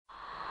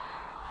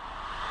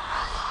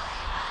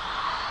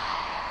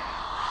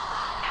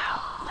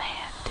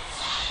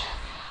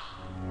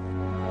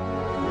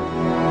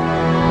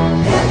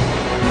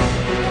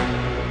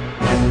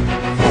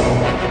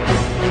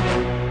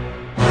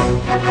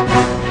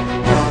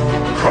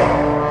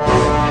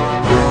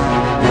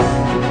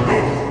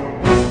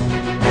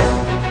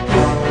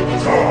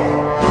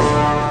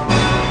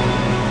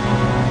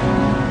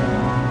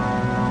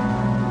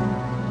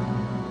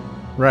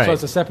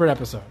so it's a separate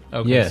episode.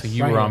 Okay, Yes. so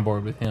you Right were here. on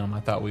board with him. I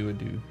thought we would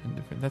do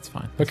indifferent. That's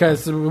fine.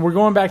 Because we're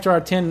going back to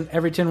our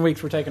every 10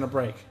 weeks we're taking a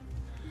break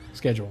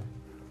schedule.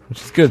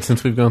 Which is good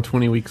since we've gone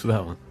 20 weeks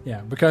without one. Yeah,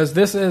 because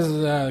this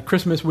is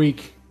Christmas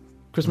week,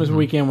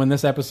 weekend when the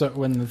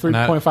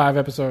 3.5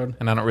 episode.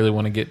 And I don't really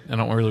want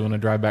to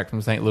drive back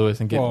from St. Louis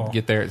and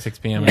get there at 6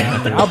 p.m.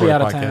 Yeah, and I'll be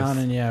out of podcast. town,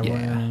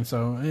 and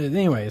so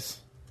anyways,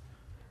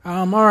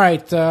 all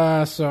right.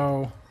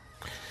 So,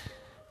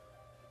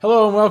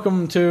 hello and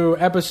welcome to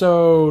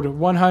episode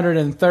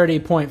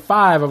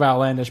 130.5 of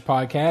Outlandish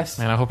Podcast.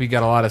 Man, I hope you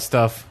got a lot of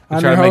stuff. We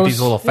I'm try your to make host. these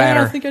a little fatter.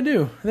 Yeah, I think I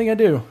do.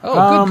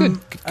 Oh, good.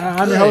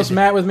 I'm your host,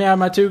 Matt. With me, I have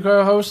my two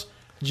co-hosts,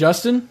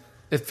 Justin,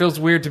 It feels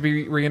weird to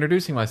be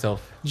reintroducing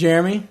myself.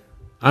 Jeremy.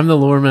 I'm the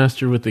lore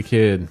master with the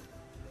kid.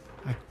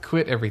 I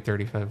quit every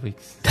 35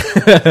 weeks.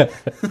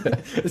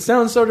 It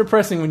sounds so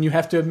depressing when you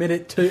have to admit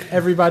it to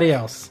everybody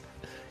else.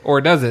 Or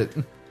does it?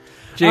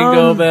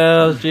 Jingle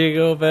bells,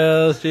 jingle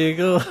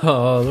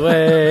all the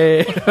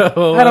way.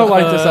 I don't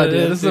like this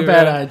idea. This is a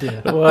bad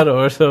idea. What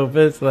horse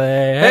open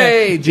sleigh?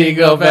 Hey,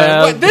 jingle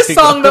bells. What, this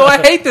song, though,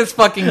 I hate this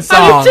fucking song.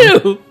 I do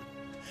too.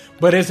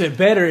 But is it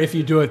better if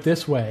you do it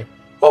this way?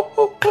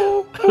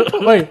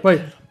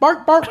 Wait.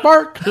 Bark, bark,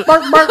 bark.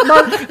 Bark, bark,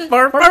 bark.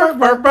 Bark, bark,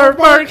 bark, bark,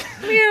 bark.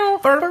 Meow.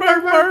 Bark,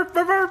 bark, bark,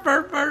 bark, bark,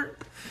 bark,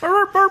 bark.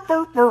 Bark, bark,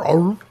 bark,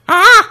 bark.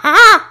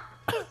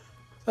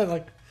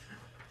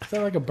 Is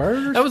that like a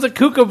bird? That was a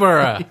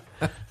kookaburra.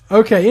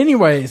 Okay,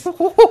 anyways. This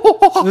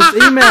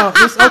email.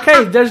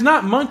 Okay, there's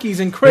not monkeys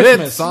in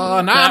Christmas. It's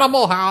an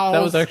animal house.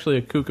 That was actually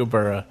a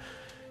kookaburra.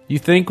 You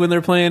think when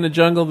they're playing a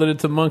jungle that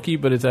it's a monkey,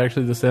 but it's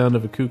actually the sound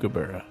of a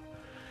kookaburra.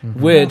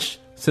 Which,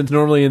 since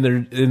normally in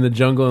the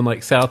jungle in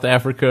like South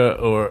Africa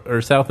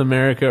or South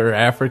America or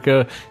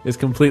Africa, is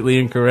completely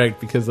incorrect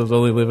because those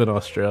only live in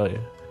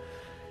Australia,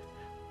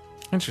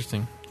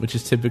 Interesting. which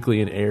is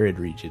typically an arid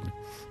region.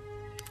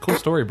 Cool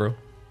story, bro.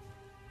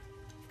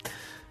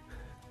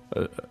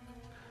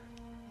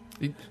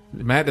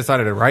 Matt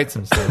decided to write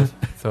some stuff.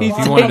 So if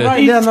you wanted to...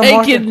 Writing down the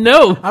marker. Taking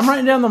notes. I'm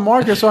writing down the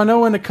marker so I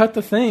know when to cut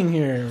the thing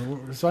here.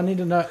 So I need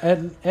to know,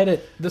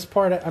 edit this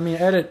part.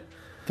 Edit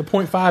the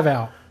 0.5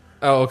 out.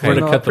 Oh, okay. Or to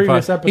From the cut the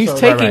previous part. episode. He's Right,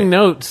 taking right.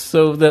 notes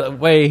so that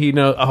way he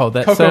knows. Oh,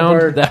 that Cocoa sound.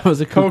 bird. That was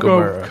a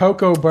kookaburra.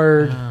 Cocoa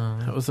bird.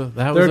 That was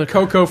They're a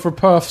cocoa for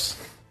puffs.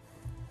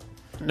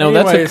 no.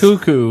 That's a Anyways.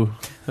 cuckoo.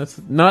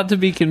 That's not to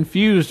be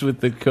confused with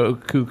the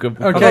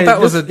kookaburra. Okay. I thought that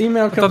was this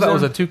email I thought comes that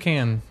was in. a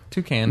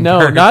toucan. No,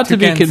 bird. not to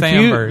be Toucan Sam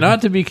confused. bird.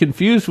 Not to be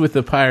confused with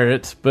the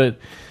pirates, but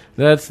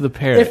that's the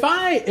parrot.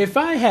 If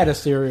I had a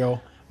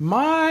cereal,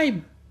 my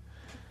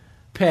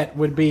pet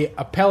would be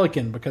a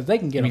pelican because they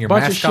can get You mean a your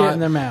bunch mascot? of shit in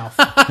their mouth.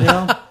 You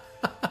know?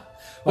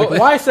 Like,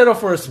 why settle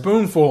for a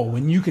spoonful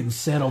when you can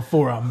settle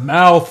for a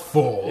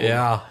mouthful?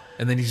 Yeah,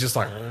 and then he's just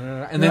like,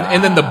 and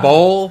then the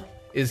bowl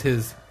is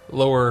his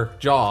lower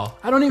jaw.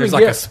 I don't even There's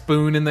like get- a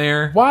spoon in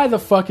there. Why the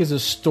fuck is a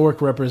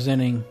stork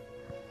representing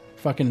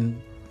fucking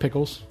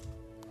pickles?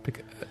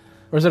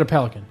 Or is it a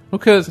pelican?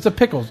 Because It's a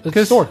pickles. It's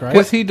a stork, right?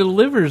 Because he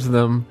delivers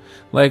them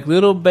like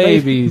little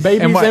babies.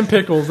 Babies And and, what-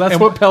 pickles. That's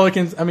and- what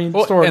pelicans.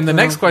 Well, storks. and the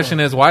next question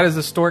is, why does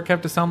the stork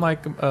have to sound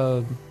like I'm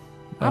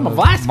a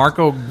Vlasic.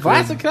 Marco?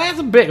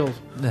 Vlasic pickles.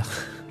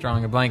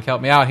 Drawing a blank.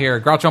 Help me out here.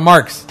 Groucho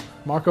Marx.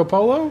 Marco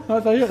Polo?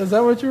 Is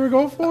that what you were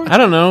going for? I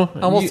don't know.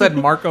 I almost said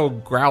Marco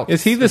Grouch.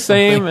 Is he the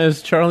same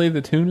as Charlie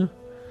the Tuna?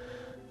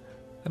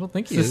 I don't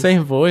think It's he the is.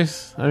 same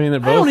voice. I mean, they're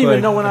both. I don't even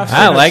like, know when I've seen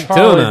I a like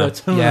Charlie tuna. the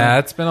Tuna. Yeah,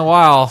 it's been a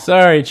while.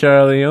 Sorry,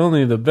 Charlie.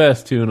 Only the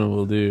best tuna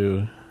will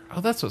do.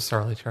 Oh, that's what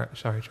Sorry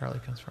Charlie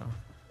comes from.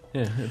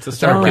 Yeah, it's a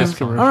Charlie. Starkist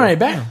commercial. All right,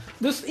 back.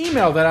 This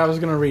email that I was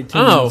going to read 2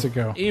 Oh, minutes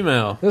ago.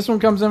 email. This one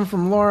comes in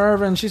from Laura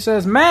Irvin. She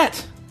says,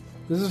 Matt,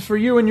 this is for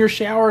you and your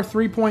shower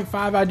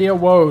 3.5 idea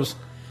woes.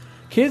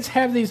 Kids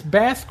have these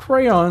bath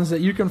crayons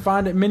that you can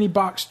find at many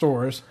box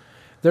stores.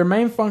 Their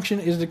main function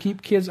is to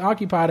keep kids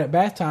occupied at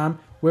bath time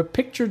with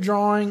picture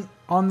drawing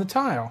on the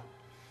tile.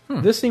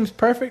 This seems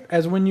perfect,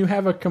 as when you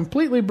have a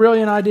completely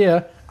brilliant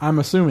idea, I'm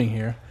assuming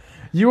here,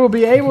 you will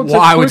be able to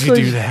Why would you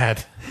quickly- do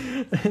that?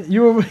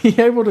 You will be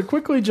able to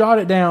quickly jot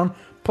it down,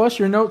 plus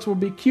your notes will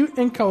be cute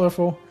and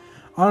colorful.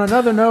 On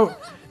another note,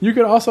 you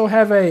could also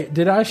have a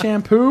Did I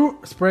Shampoo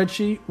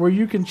spreadsheet where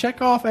you can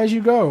check off as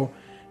you go,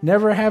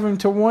 never having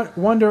to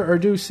wonder or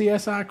do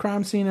CSI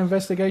crime scene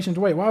investigations.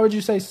 Wait, why would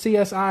you say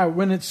CSI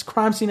when it's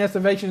crime scene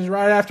investigations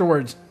right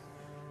afterwards?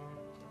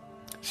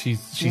 She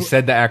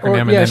said the acronym Or,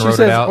 and yeah, then she wrote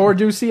says, it out. or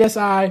do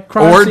CSI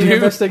crime Or scene do-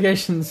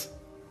 investigations.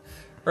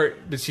 Or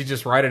did she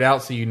just write it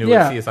out so you knew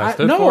Yeah, what CSI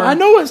stood no, for? I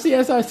know what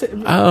CSI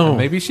said. Oh,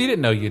 Maybe she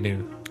didn't know you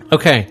knew.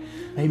 okay.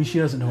 Maybe she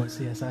doesn't know what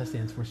CSI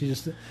stands for. She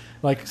just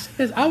like,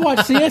 I watch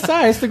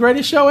CSI. It's the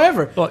greatest show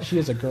ever. Well, She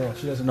is a girl.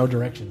 She doesn't know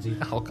directions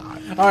either. Oh God!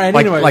 All right.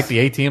 Like, Anyways, like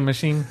the ATM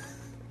machine.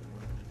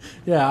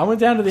 yeah, I went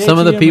down to the. Some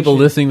of the ATM people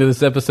machine. listening to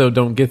this episode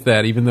don't get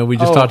that, even though we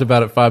just Oh. talked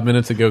about it 5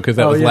 minutes ago because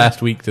that Oh, was yeah.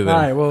 last week to them.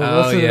 All right. Well, Oh,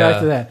 let's get yeah. back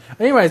to that.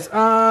 Anyways,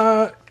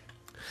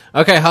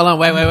 Okay, hold on.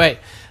 Wait.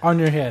 on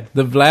your head.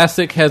 The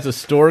Vlasic has a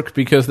stork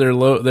because they're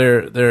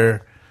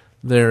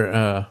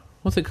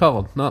What's it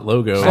called? Not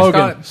logo.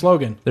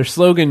 Slogan. Their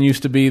slogan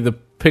used to be "The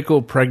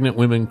pickle pregnant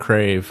women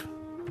crave."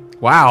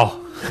 Wow.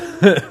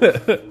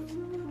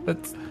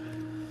 That's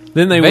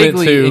Then they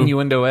vaguely went to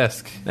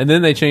innuendo-esque. and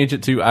then they changed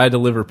it to "I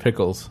deliver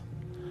pickles."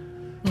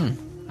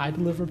 I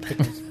deliver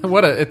pickles.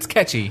 It's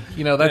catchy.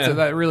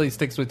 That really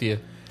sticks with you.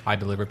 I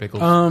deliver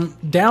pickles.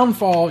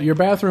 Downfall, your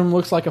bathroom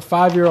looks like a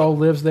 5-year-old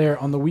lives there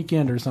on the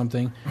weekend or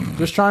something.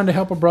 Just trying to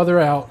help a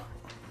brother out.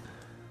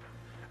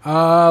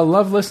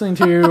 Love listening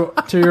to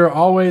your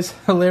always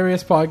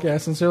hilarious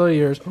podcast, Sincerely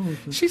Yours.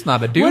 She's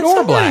not a dude When or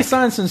somebody black.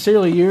 signs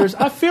Sincerely Yours,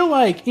 I feel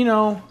like,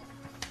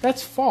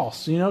 that's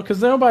false,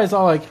 because nobody's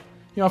all like,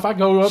 if I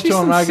go up She's to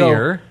him,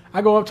 sincere.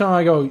 I go up to him,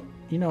 I go,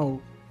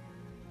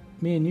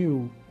 me and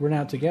you, we're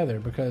now together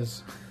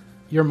because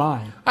you're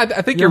mine. I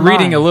think You're you're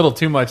reading mine. a little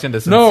too much into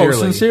sincerely. No,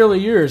 Sincerely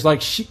Yours,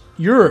 like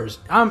yours.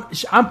 I'm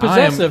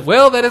possessive.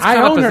 That is I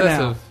kind of own her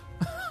possessive.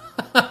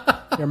 now.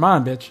 You're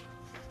mine, bitch.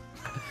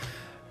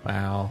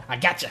 Wow. I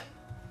got you.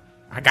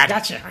 I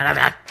got you.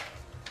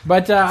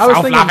 But I was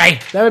So thinking fluffy.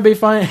 that would be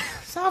funny.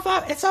 So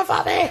fluffy. It's so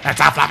fluffy. That's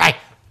all fluffy.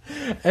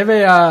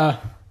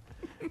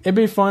 It'd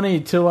be funny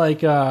to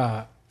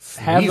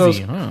have those.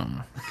 Easy.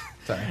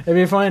 Sorry. It'd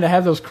be funny to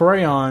have those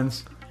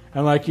crayons.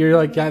 And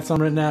you're got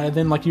something written out, and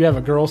then you have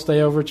a girl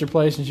stay over at your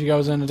place, and she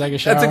goes in to take a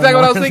shower. That's exactly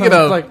what I was thinking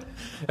of.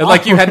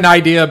 And you had an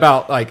idea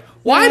about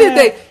why did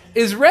they?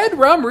 Is red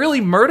rum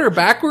really murder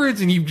backwards?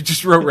 And you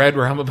just wrote red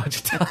rum a bunch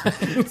of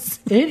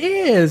times. It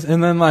is,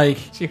 and then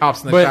She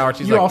hops in the but shower.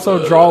 She's you like,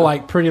 also draw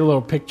pretty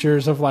little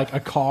pictures of a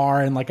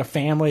car and a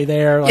family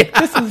there.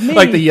 This is me.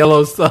 like the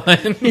yellow sun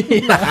in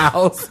the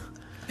house.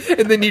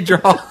 And then you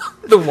draw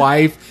the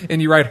wife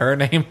and you write her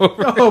name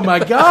over it. Oh my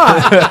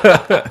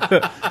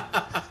god!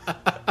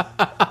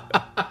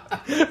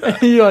 And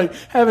you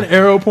have an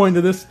arrow pointing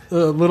to this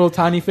little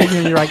tiny figure,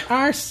 and you're like,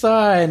 our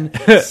son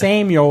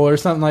Samuel or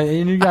something like that.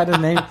 And you got a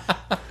name.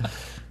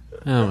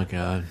 Oh my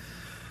god.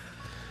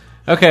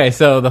 Okay,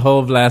 so the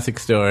whole Vlasic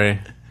story.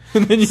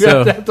 And then you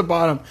have to at the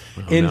bottom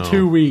in no.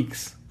 2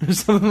 weeks or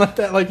something like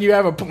that. You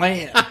have a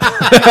plan.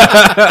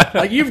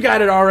 You've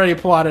got it already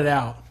plotted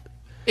out.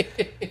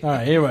 All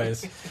right.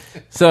 Anyways,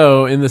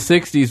 So, in the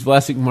 60s,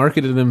 Vlasic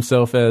marketed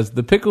himself as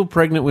the pickle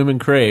pregnant women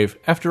crave.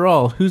 After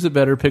all, who's a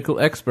better pickle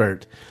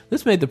expert?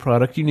 This made the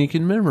product unique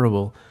and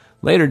memorable.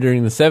 Later,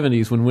 during the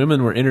 70s, when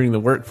women were entering the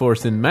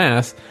workforce in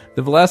mass,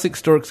 the Vlasic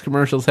Storks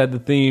commercials had the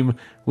theme,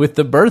 with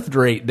the birth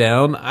rate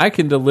down, I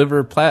can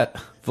deliver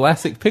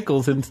Vlasic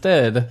pickles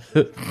instead.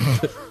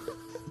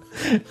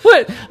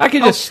 What? I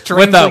can just,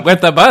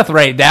 with the birth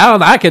rate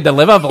down, I can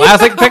deliver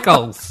Vlasic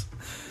pickles.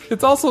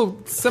 It's also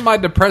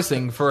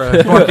semi-depressing for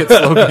a market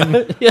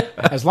slogan.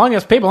 as long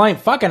as people ain't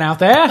fucking out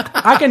there,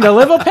 I can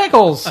deliver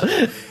pickles.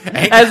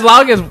 As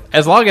long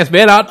as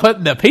men aren't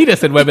putting the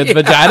penis in women's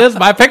vaginas,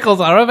 my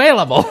pickles are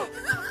available.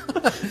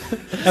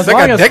 As Stick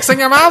long a as, dicks in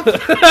your mouth? Put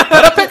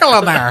a pickle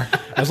in there.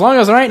 as long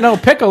as there ain't no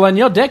pickle in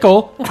your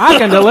dickle, I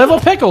can deliver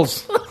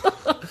pickles.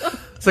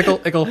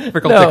 Sickle, ickle,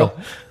 prickle, No, tickle.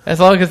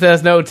 as long as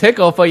there's no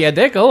tickle for your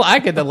dickle,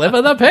 I can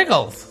deliver the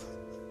pickles.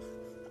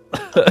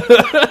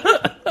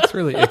 It's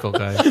really ickle,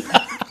 guys.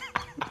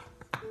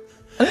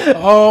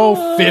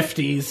 Oh,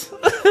 50s.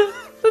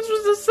 This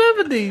was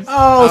the 70s.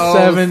 Oh,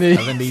 70s.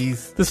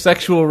 70s. The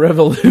sexual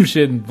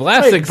revolution.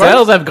 Vlasic Wait,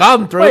 sales have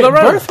gone through Wait, the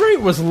roof. birth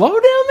rate was low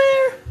down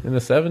there? In the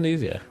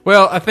 70s, yeah.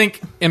 Well, I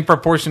think in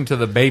proportion to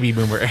the baby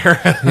boomer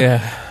era,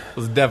 Yeah. it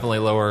was definitely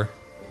lower.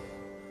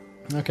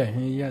 Okay,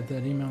 you got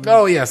that email.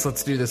 Oh, yes.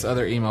 Let's do this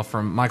other email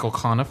from Michael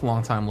Conniff,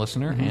 longtime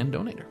listener and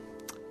donator.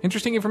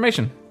 Interesting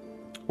information.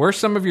 Where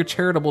some of your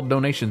charitable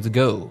donations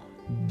go. ...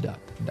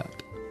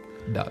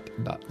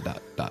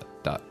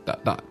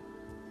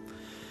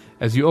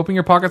 As you open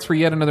your pockets for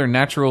yet another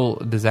natural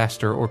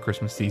disaster or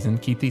Christmas season,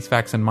 keep these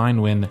facts in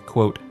mind when,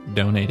 quote,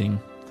 donating.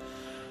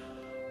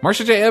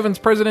 Marcia J. Evans,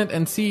 president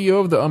and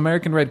CEO of the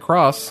American Red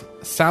Cross,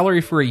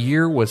 salary for a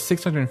year was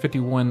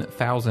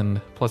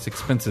 $651,000 plus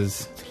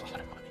expenses.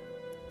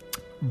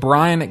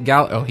 Brian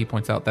he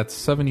points out that's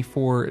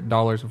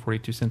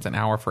 $74.42 an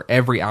hour for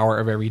every hour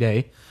of every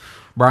day.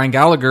 Brian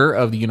Gallagher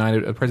of the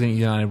President of the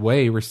United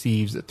Way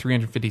receives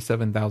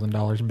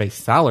 $357,000 base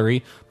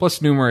salary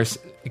plus numerous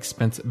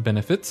expense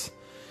benefits.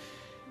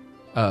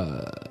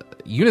 UNICEF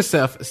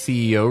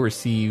CEO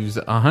receives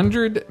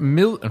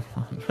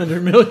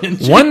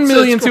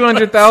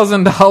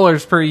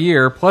 $1,200,000 per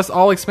year plus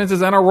all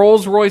expenses and a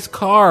Rolls-Royce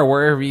car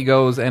wherever he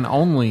goes, and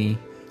only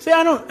See,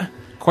 I don't.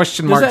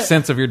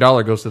 cents of your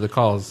dollar goes to the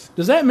cause.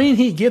 Does that mean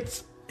he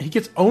gets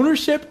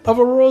ownership of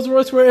a Rolls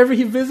Royce wherever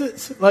he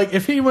visits?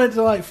 If he went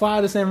to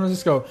fly to San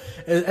Francisco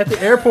at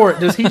the airport,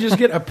 does he just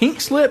get a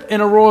pink slip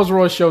and a Rolls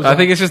Royce shows up? I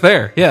think it's just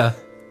there. Yeah.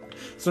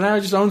 So now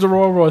he just owns a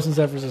Rolls Royce in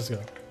San Francisco.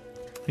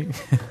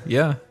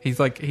 Yeah. He's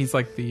like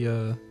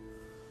the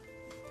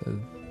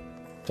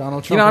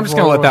Donald Trump. I'm just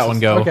going to let that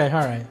one go. Okay, all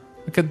right.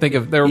 I couldn't think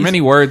of. There were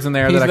many words in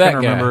there he's that I that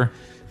couldn't guy. remember.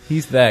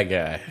 He's that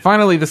guy.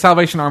 Finally, the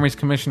Salvation Army's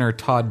Commissioner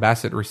Todd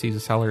Bassett receives a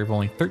salary of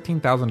only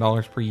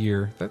 $13,000 per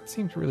year. That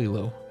seems really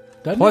low.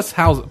 Doesn't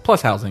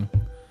Plus housing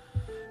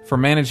for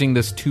managing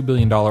this $2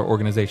 billion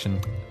organization.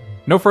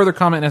 No further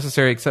comment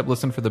necessary except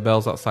listen for the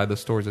bells outside the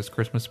stores this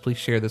Christmas. Please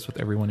share this with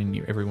everyone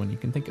you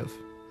can think of.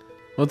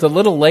 Well, it's a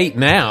little late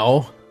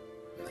now.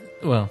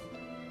 Well,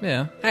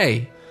 yeah.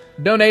 Hey,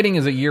 donating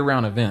is a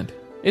year-round event.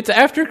 It's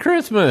after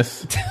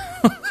Christmas.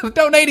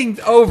 Donating's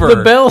over.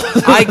 The bells.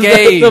 I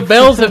gave. The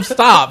bells have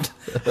stopped.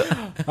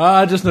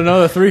 Just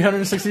another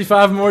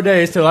 365 more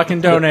days till I can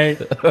donate.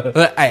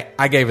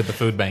 I gave it the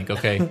food bank,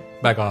 okay?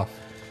 Back off.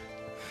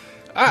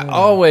 I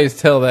always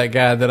tell that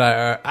guy that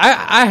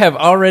I have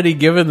already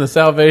given the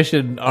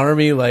Salvation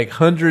Army like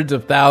hundreds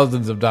of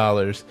thousands of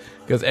dollars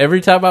because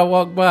every time I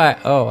walk by,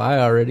 I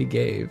already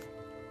gave.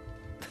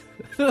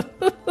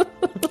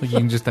 You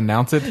can just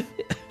announce it.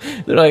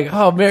 They're like,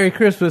 "Oh, Merry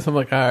Christmas!" I'm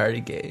like, "I already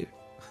gave."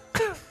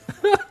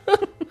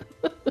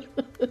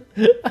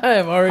 I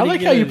have already. I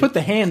like how given. you put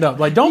the hand up.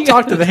 Like, don't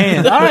talk to the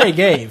hand. I already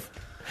gave.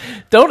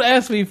 Don't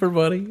ask me for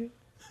money.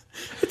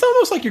 It's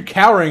almost like you're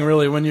cowering,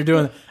 really, when you're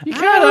doing it. You I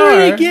kind of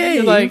already are. gave.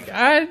 You're like,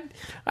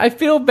 I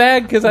feel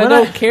bad because I When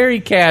don't I- carry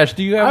cash.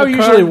 Do you have I a would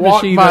card usually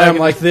walk machine by that I him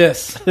can like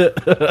this,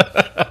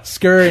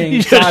 scurrying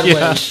Yeah,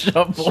 sideways.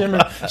 shuffle.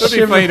 Shimmer, It'd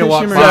be funny to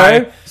walk shimmer.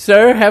 by.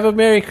 Sir, have a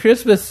Merry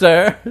Christmas,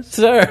 sir.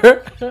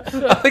 Sir.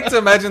 I like to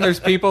imagine there's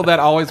people that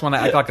always want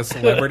to act like a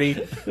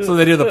celebrity, so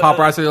they do the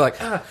paparazzi. They're like,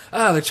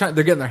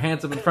 they're getting their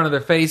hands up in front of their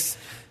face,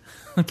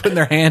 putting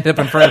their hand up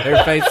in front of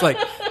their face, like,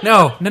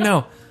 no.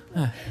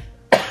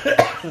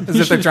 As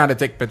if they're trying to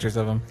take pictures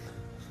of them.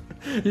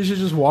 You should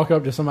just walk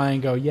up to somebody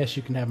and go, "Yes,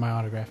 you can have my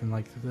autograph," and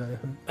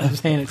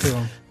just hand it to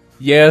them.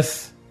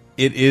 Yes,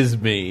 it is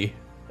me.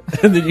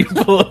 And then you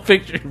pull a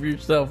picture of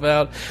yourself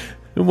out.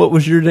 And what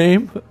was your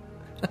name?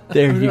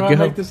 There Who you do I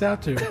go. make this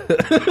out to?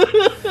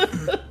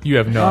 You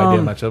have no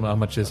idea how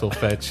much this will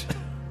fetch.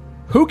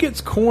 Who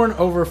gets corn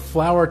over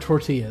flour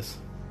tortillas?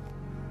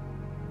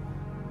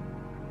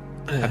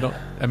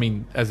 I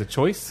mean, as a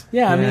choice.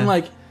 Yeah, I Yeah. mean,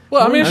 like.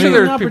 Well, I mean, I'm sure given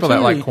there's an people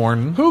that like opportunity,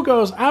 corn. Who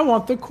goes? I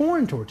want the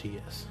corn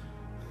tortillas.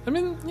 I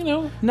mean, you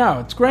know, No,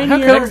 it's grainier.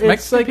 How come It's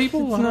Mexican like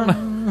people? it's I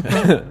don't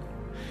not-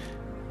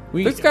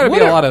 there's got to be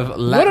a lot of Latin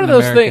what are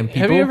those American things?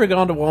 people. Have you ever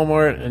gone to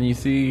Walmart and you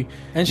see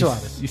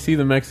Enchiladas. You see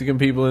the Mexican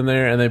people in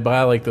there, and they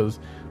buy like those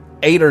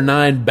 8 or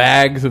 9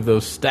 bags of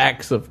those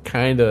stacks of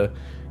kind of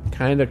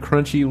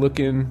crunchy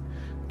looking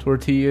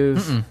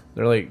tortillas.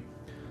 They're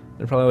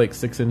probably like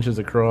 6 inches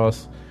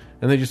across,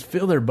 and they just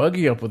fill their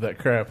buggy up with that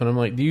crap. And I'm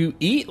like, do you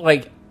eat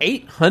like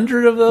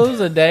 800 of those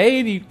a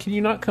day? Can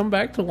you not come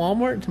back to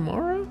Walmart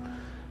tomorrow?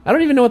 I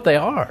don't even know what they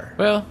are.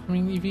 Well, I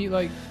mean, you eat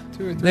like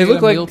 2 or 3 They look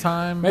at like-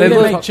 mealtime. Maybe They they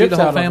look- make chips the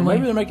whole out of them. family.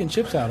 Maybe they're making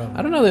chips out of them.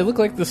 I don't know. They look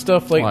like the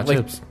stuff A lot of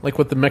chips. like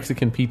what the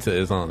Mexican pizza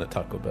is on at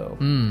Taco Bell.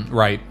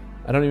 Right.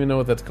 I don't even know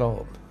what that's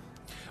called.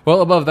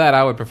 Well, above that,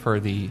 I would prefer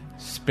the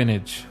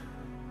spinach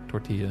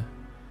tortilla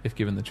if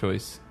given the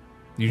choice.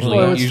 Usually,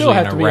 Well, it would still usually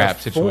have in to a be wrap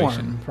a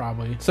situation. form,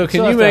 probably. So It can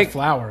still you has to have make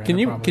flour? In Can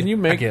it, you probably. can you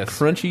make guess.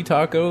 crunchy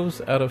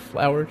tacos out of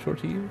flour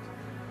tortillas?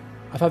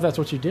 I thought that's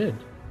what you did.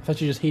 I thought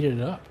you just heated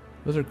it up.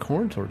 Those are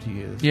corn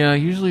tortillas. Yeah,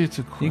 usually it's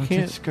a. You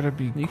can't- It's gotta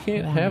be. You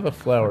can't have a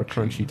flour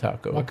crunchy Why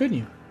taco couldn't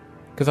you?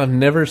 because I've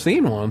never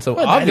seen one. So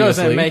Well, that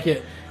doesn't obviously, make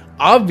it.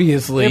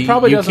 obviously, It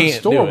probably you doesn't can't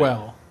store do it.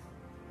 well.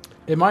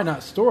 It might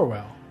not store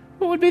well.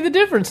 What would be the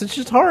difference? It's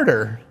just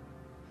harder.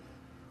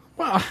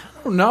 Well, I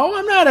don't know.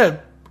 I'm not a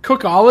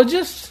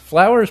cookologist.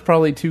 Flour is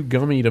probably too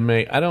gummy to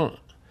make. I don't.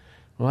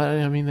 Well,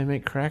 I mean, they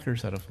make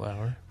crackers out of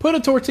flour. Put a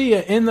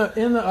tortilla in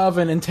the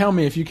oven and tell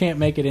me if you can't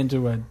make it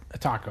into a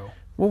taco.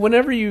 Well,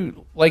 whenever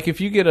you if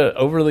you get an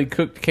overly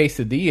cooked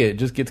quesadilla, it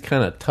just gets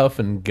kind of tough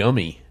and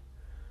gummy.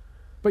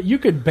 But you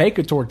could bake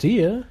a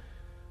tortilla.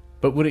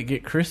 But would it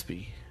get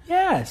crispy?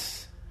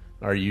 Yes.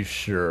 Are you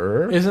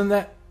sure? Isn't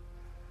that...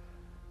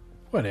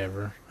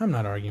 Whatever. I'm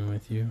not arguing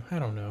with you. I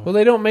don't know. Well,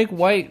 they don't make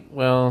white.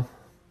 Well,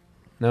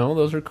 no,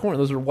 those are corn.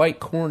 Those are white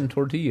corn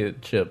tortilla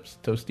chips,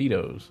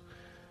 Tostitos.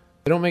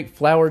 They don't make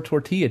flour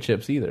tortilla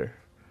chips either.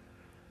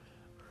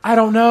 I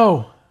don't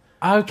know.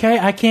 Okay,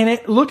 I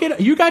can't... Look at...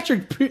 You got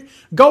your...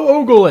 Go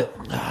Google it.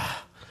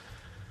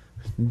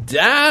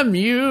 Damn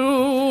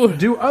you!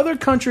 Do other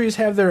countries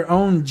have their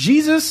own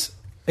Jesus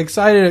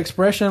excited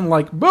expression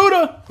like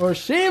Buddha or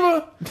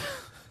Shiva?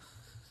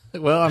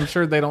 Well, I'm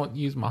sure they don't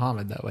use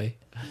Muhammad that way.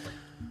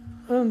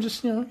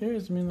 Just,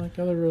 here's, like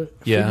other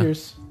Yeah.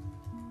 figures.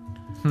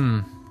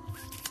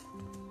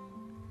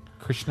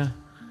 Krishna,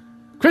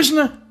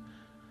 Krishna.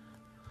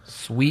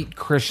 sweet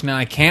Krishna,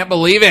 I can't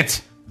believe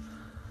it.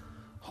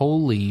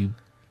 Holy!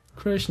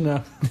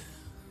 Krishna.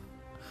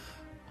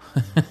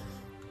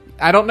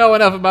 I don't know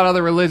enough about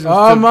other religions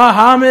Oh, to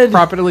Muhammad.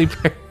 properly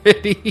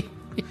parody.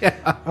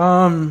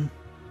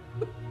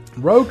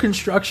 Road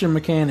construction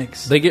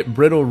mechanics. They get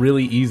brittle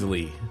really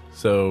easily,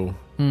 so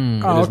it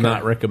is okay.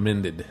 not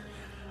recommended.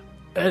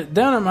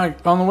 Down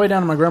at on the way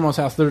down to my grandma's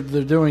house,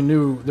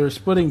 they're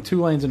splitting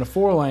 2 lanes into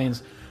 4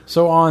 lanes.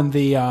 So on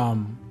the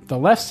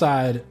left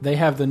side, they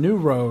have the new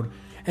road,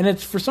 and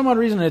it's for some odd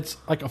reason it's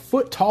like a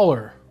foot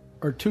taller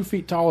or 2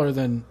 feet taller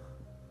than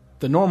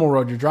the normal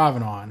road you're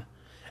driving on.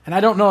 And I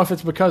don't know if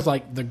it's because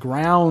like the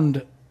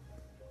ground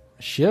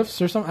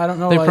shifts or something. I don't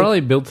know. They like-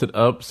 probably built it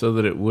up so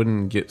that it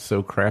wouldn't get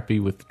so crappy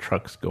with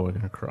trucks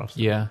going across.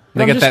 Yeah. I'm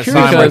They get just that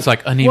curious, sign where like- it's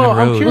like uneven well, I'm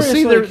roads. curious- Well,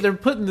 see, like- they're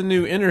putting the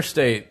new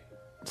Interstate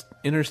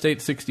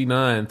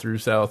 69 through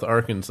South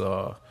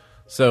Arkansas,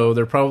 so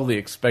they're probably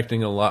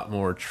expecting a lot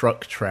more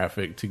truck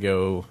traffic to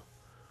go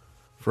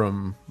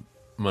from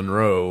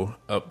Monroe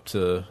up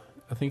to.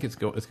 I think it's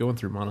going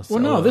through Monticello.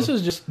 Well, no, this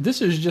is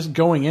just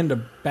going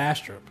into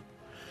Bastrop.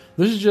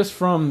 This is just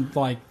from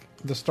like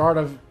the start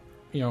of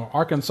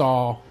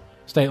Arkansas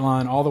state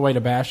line all the way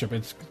to Bastrop.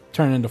 It's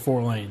turned into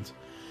 4 lanes,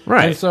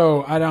 right. And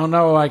so I don't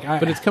know,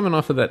 But it's coming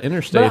off of that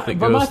interstate that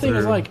but goes my thing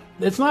is through- like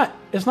it's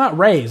not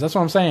raised. That's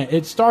what I'm saying.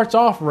 It starts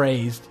off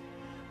raised,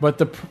 but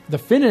the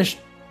finish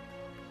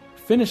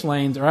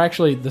lanes are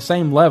actually the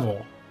same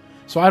level.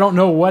 So I don't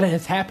know what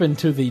has happened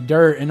to the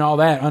dirt and all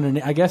that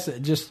underneath. I guess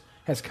it just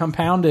has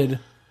compounded.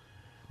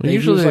 Well,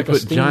 usually use they like a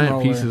put giant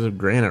steamroller. pieces of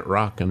granite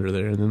rock under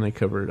there, and then they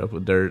cover it up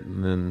with dirt,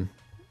 and then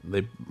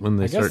when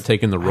they I guess- start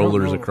taking the I don't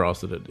rollers know.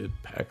 across it, it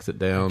packs it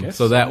down. guess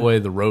So that so. way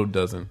the road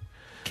doesn't.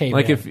 Cave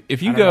Like in.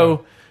 if I you don't go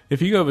know.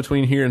 if you go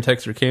between here and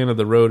Texarkana,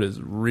 the road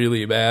is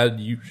really bad.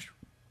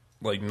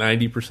 Like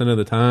 90% of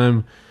the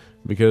time,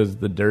 because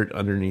the dirt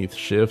underneath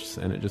shifts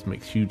and it just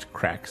makes huge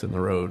cracks in the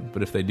road.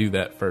 But if they do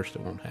that first,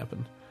 it won't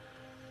happen.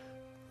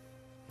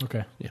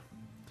 Okay.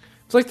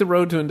 It's like the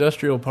road to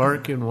Industrial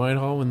Park in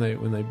Whitehall when they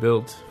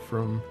built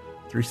from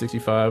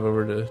 365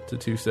 over to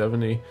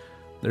 270.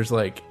 There's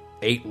like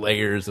 8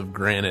 layers of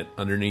granite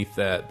underneath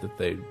that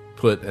they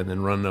put and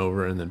then run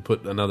over and then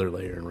put another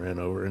layer and ran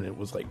over, and it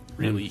was like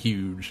really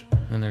huge.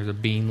 And there's a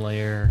bean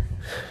layer,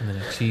 and then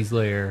a cheese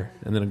layer,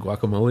 And then a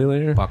guacamole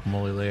layer,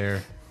 guacamole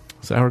layer,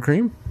 sour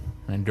cream,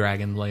 and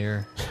dragon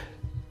layer.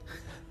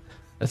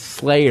 a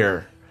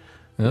slayer.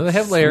 No, they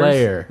have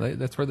layers. Slayer.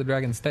 That's where the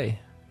dragons stay.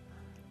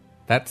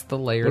 That's the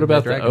layer. What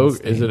about the the dragons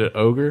ogre? Is stay. it an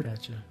ogre?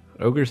 Gotcha.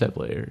 Ogres have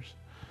layers.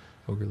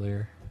 ogre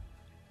layer,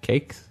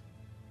 Cakes,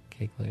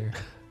 cake layer?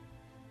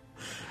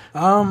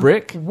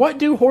 brick. What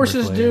do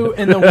horses Brick do layer.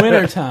 in the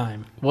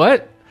wintertime?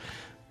 What?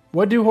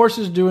 What do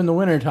horses do in the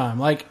wintertime?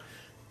 Like,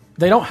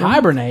 they don't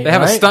hibernate. They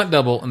have a right? stunt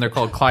double, and they're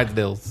called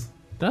Clydesdales.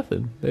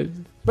 Nothing.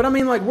 But I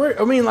mean,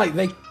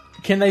 like,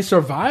 can they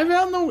survive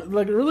out in the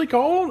like really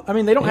cold? I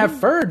mean, they don't have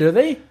fur, do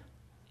they?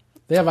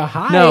 They have a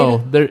hide.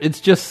 No,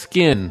 it's just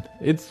skin.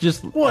 It's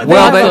just Well, Well, they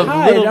have they- a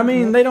hide. little- I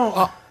mean, they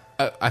don't.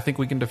 I think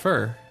we can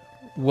defer.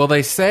 Well,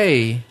 they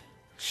say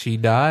she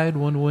died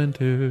one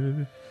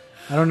winter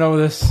I don't know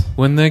this.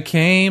 when there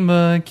came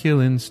a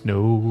killing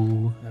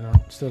snow,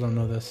 Still don't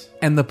know this.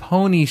 and the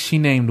pony she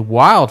named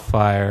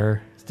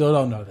Wildfire Still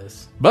don't know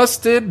this.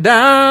 busted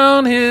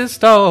down his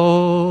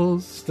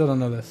stalls. Still don't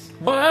know this.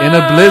 In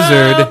a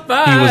blizzard,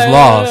 he was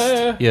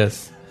lost.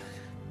 Yes.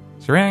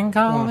 She ran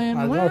calling.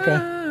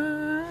 Okay.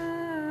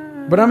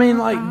 But I mean,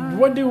 like,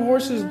 what do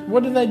horses?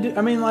 What do they do?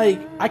 I mean, like,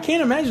 I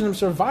can't imagine them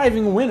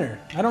surviving winter.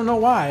 I don't know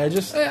why. I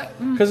just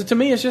because to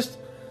me it's just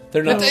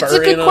they're not. It's a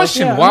good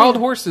question. Yeah, I Wild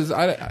mean- horses.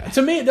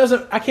 to me it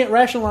doesn't. I can't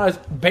rationalize.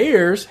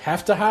 Bears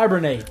have to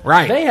hibernate.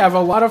 Right. They have a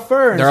lot of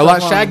fur. And They're a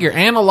lot stuff on them. shaggier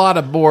and a lot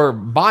of more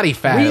body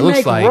fat. We it looks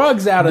make like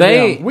rugs out of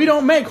They- them. We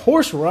don't make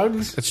horse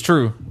rugs. It's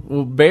true.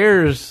 Well,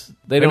 bears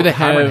they Maybe don't they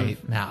have.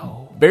 hibernate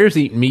now. Bears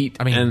eat meat,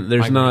 I mean, and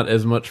there's migrate. not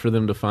as much for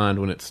them to find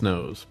when it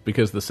snows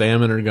because the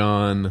salmon are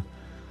gone.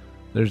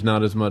 There's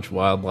not as much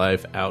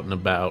wildlife out and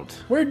about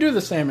Where do the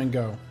salmon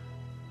go?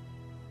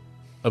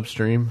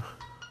 upstream.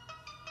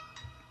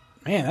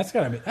 Man, that's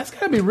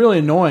gotta be really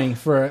annoying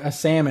for a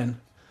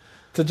salmon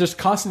to just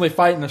constantly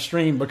fight in a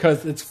stream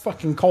because it's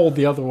fucking cold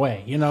the other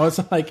way. You know, it's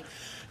like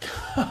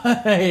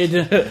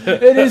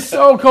it is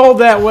so cold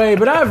that way.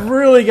 But I've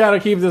really got to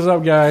keep this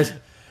up, guys.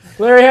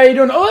 Larry, how you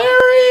doing? Oh,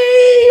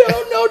 Larry!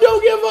 Oh no,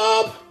 don't give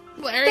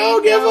up! Larry,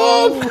 Don't give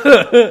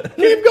up!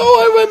 Keep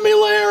going with me,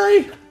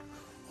 Larry.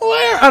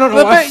 Larry, I don't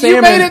know why You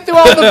salmon. made it through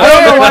all the I don't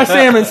know bears. why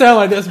salmon sound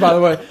like this. By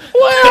the way,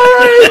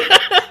 Larry.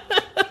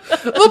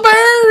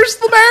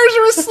 The bears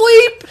are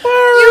asleep.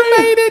 You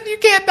made it. You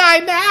can't die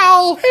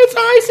now. It's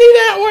icy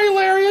that way,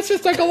 Larry. It's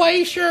just a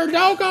glacier.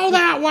 Don't go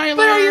that way, Larry.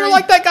 Larry, you're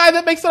like that guy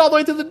that makes it all the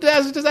way to the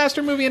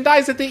disaster movie and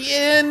dies at the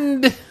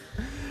end.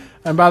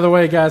 And by the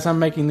way, guys, I'm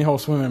making the whole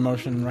swimming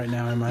motion right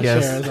now in my chair.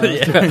 As I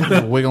was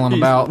doing, Wiggling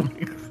about.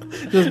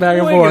 just back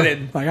and Wiggling.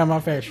 forth. Like I'm a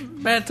fish.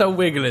 Matt's a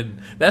wiggling.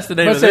 That's the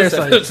name But of this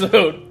seriously.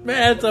 episode.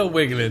 Matt's a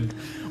wiggling.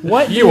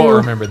 What You do, won't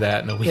remember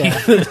that in a week.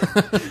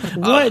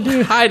 What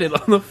do Hide it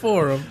on the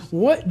forums.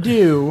 what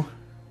do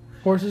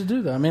horses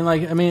do though? I mean,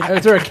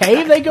 is there a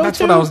cave they go That's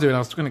to? what I was doing. I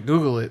was going to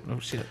Google it. Oh,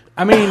 shit.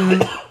 I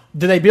mean,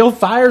 do they build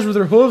fires with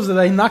their hooves? Do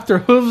they knock their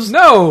hooves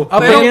No,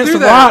 up they don't against do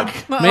the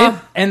that. rock Man,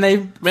 and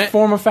they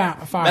form a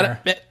fire?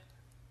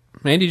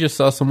 Mandy just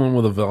saw someone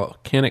with a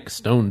volcanic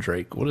stone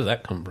drake. What does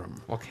that come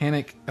from?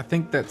 Volcanic. I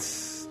think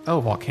that's...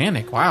 Oh,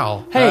 volcanic.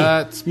 Wow. Hey,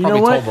 that's you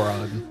know probably what?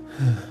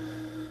 Tolbarad.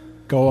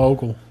 Go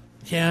Ogle.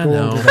 Yeah,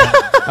 no.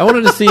 I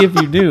wanted to see if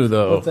you knew,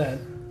 though. What's that?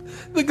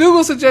 The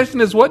Google suggestion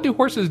is, what do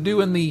horses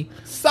do in the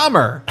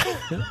summer?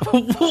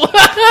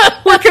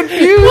 We're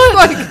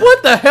confused.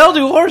 What the hell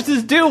do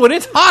horses do when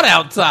it's hot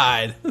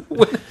outside?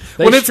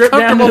 When it's strip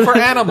down comfortable to- for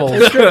animals.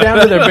 They strip down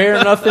to their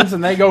bare nothings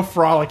and they go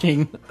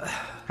frolicking.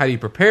 How do you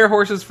prepare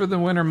horses for the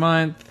winter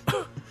month?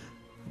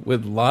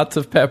 With lots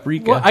of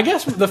paprika. Well, I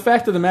guess the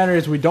fact of the matter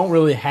is we don't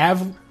really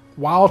have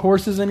wild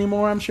horses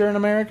anymore, I'm sure, in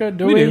America.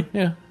 Do we? we do,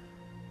 yeah.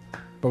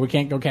 But we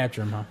can't go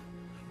capture them, huh?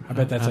 I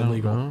bet that's I don't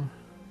illegal. know.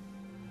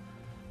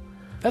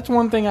 That's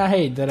one thing I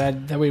hate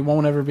that we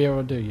won't ever be able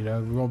to do. You know,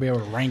 we won't be able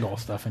to wrangle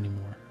stuff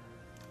anymore.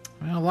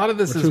 Well, a lot of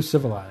this We're too is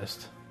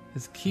civilized,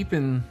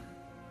 keeping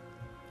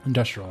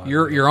industrialized.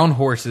 your own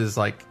horses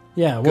like.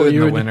 yeah, good in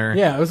the would- winter.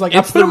 Yeah, it was like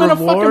It's I put them the in a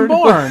fucking reward.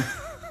 barn.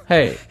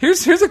 Hey,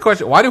 Here's a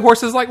question: why do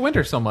horses like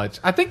winter so much?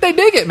 I think they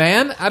dig it,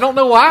 man. I don't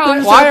know why. They're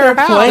just Why out or there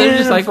how? playing They're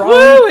just and like,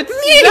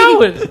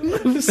 frolicking.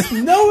 woo, it's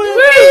snowing. No,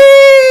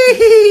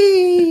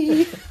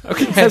 Whee!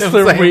 Okay, That's I'm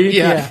their saying, weed,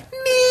 Yeah.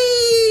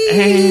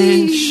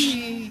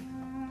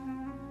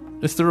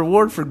 it's the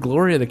reward for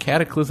Gloria the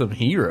Cataclysm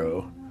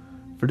Hero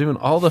for doing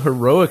all the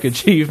heroic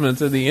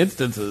achievements in the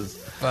instances.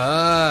 Fuck.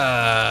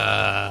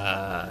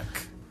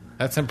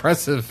 That's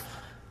impressive.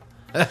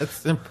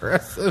 That's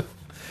impressive.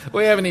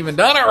 We haven't even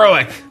done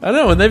heroic. I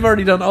know, and they've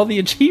already done all the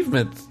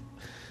achievements.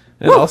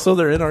 And also,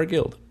 they're in our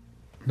guild.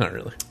 Not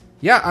really.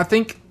 Yeah, I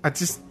think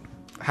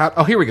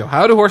here we go.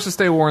 How do horses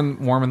stay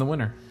warm in the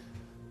winter?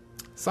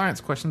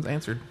 Science questions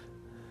answered.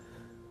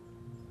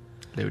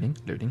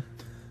 Loading.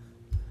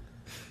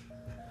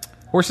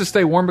 Horses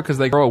stay warm because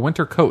they grow a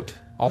winter coat.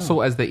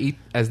 Also, as they eat,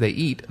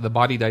 the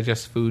body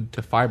digests food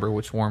to fiber,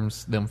 which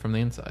warms them from the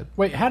inside.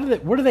 wait,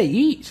 what do they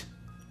eat?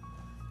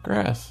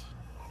 Grass.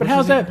 But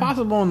how's that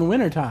possible in the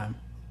wintertime?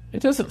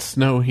 It doesn't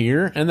snow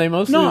here, and they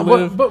mostly No,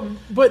 live...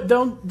 but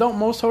don't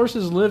most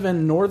horses live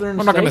in northern?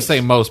 I'm not going to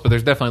states? say most, but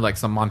there's definitely like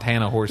some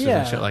Montana horses Yeah.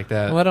 and shit like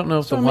that. Well, I don't know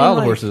if So, the I mean, wild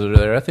like- horses are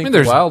there. I think I mean, the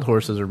there's- wild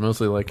horses are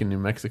mostly like in New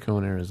Mexico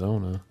and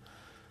Arizona.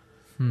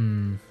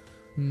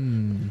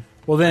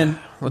 Well, then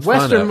Let's find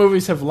Western out.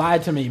 movies have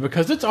lied to me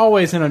because it's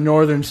always in a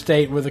northern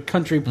state with a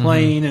country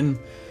plain and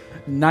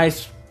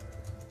nice,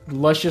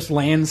 luscious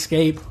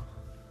landscape.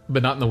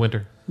 But not in the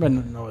winter. But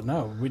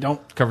no, we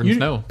don't. Covered in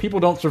snow. People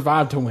don't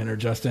survive to winter,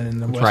 Justin, in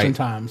the Western Right.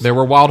 times. There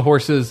were wild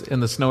horses in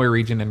the snowy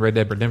region in Red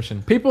Dead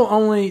Redemption. People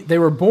they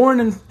were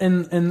born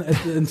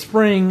in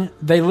spring.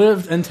 They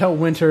lived until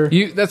winter.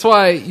 That's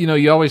why,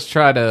 you always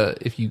try to,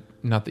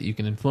 not that you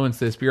can influence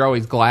this, but you're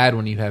always glad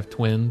when you have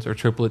twins or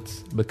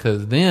triplets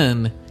because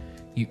then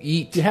you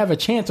eat. You have a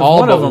chance of all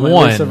one of but them at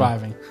one. least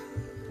surviving.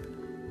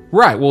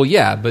 Right. Well,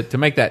 yeah, but to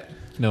make that,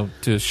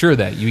 to assure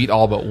that you eat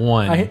all but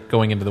one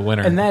going into the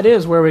winter. And that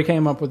is where we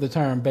came up with the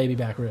term baby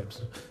back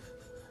ribs.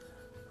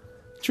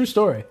 True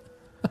story.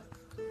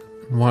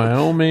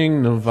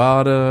 Wyoming,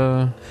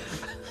 Nevada,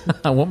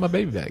 I want my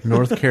baby back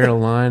North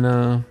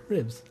Carolina.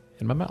 Ribs.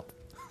 in my mouth.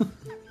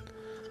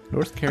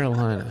 North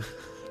Carolina.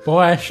 Boy,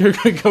 I sure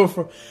could go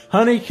for...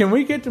 Honey, can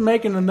we get to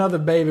making another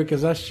baby?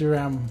 Because I sure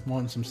am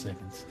wanting some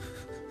seconds.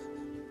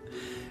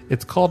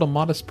 It's called A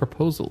Modest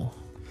Proposal.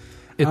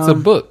 It's a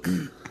book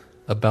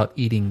about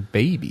eating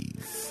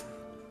babies.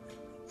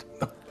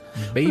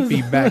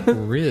 Baby back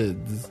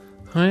ribs.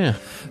 Oh, yeah.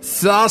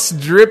 Sauce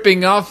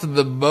dripping off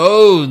the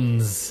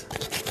bones.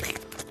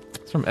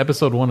 It's from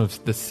episode 1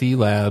 of The Sea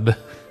Lab.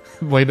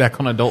 Way back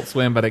on Adult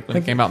Swim, but when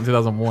it came out in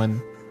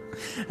 2001.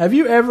 Have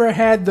you ever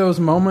had those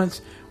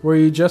moments where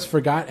you just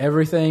forgot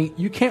everything?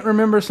 You can't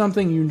remember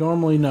something you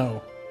normally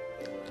know.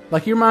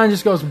 Like your mind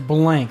just goes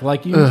blank.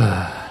 Like you...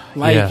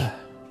 yeah.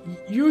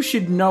 You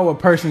should know a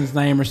person's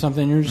name or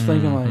something. You're just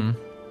thinking like...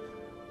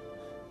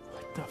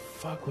 What the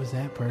fuck was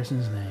that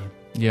person's name?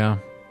 Yeah.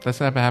 That's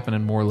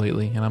happening more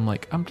lately. And I'm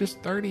like, I'm just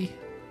 30.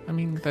 I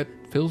mean, that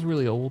feels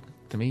really old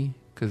to me.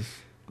 Because,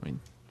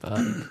 fuck.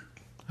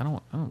 I don't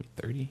want to be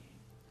 30.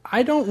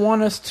 I don't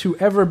want us to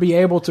ever be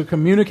able to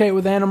communicate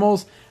with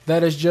animals.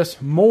 That is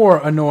just more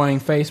annoying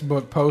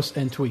Facebook posts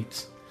and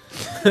tweets.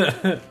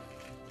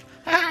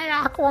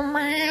 Hi,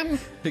 Aquaman.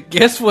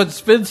 Guess what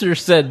Spencer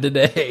said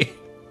today?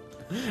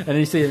 And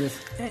you see this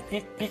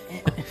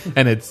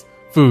And it's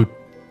food.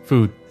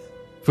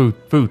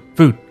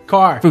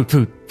 car.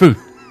 Food.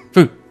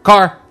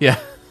 Car. Yeah.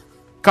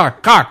 Car.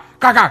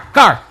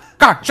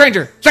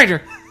 Stranger. You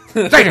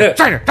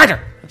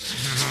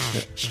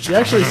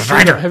actually see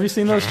have you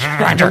seen those?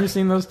 Have you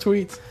seen those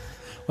tweets?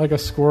 Like a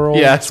squirrel.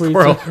 Yeah, tweets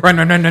squirrel. it.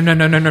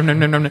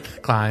 Run.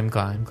 Climb.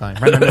 Run.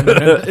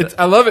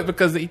 I love it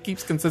because it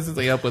keeps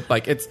consistently up with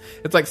it's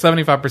like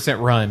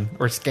 75% run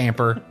or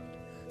scamper,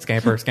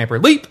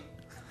 leap.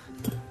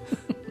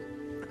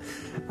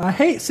 I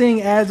hate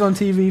seeing ads on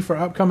TV for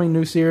upcoming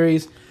new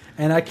series,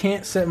 and I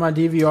can't set my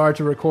DVR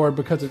to record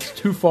because it's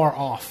too far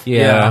off.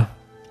 Yeah,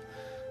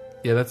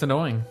 that's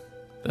annoying.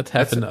 That's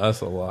happened to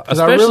us a lot. Because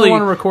I really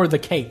want to record the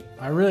Cape.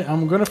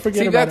 I'm going to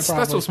forget See, about that's it.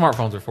 what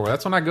smartphones are for.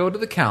 That's when I go to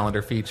the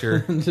calendar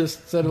feature.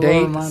 Just set a little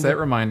Date, reminder. set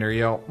reminder.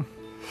 Yo. What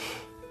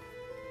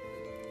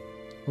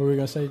were we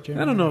going to say,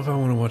 Jeremy? I don't know if I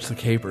want to watch The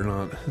Cape or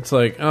not. It's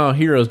like, oh,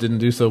 Heroes didn't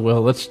do so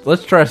well. Let's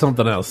try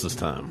something else this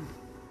time.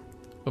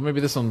 But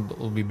maybe this one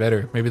will be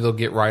better. Maybe they'll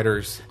get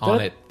writers on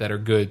That- it that are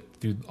good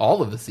through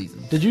all of the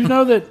seasons. Did you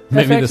know that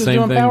Maybe FX the is same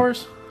doing thing.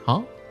 Powers?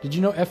 Huh? Did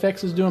you know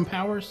FX is doing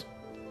Powers?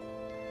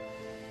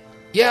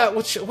 Yeah,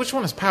 which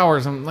one is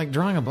Powers? I'm like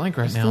drawing a blank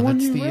right now. the one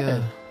That's you the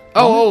read.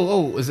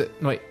 oh, is it?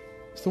 Wait.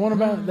 It's the one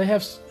about they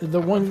have the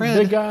one read.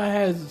 big guy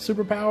has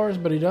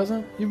superpowers, but he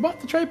doesn't. You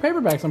bought the trade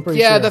paperbacks, I'm pretty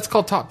Yeah, sure. that's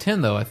called Top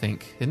 10 though, I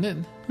think. Isn't it?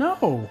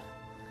 No.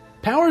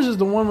 Powers is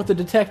the one with the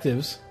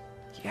detectives.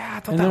 Yeah, I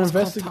thought And that they're was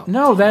called investigating. Top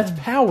No, 10. that's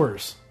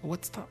Powers.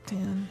 What's Top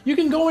 10? You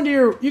can go into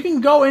your I know,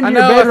 your I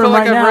bedroom feel like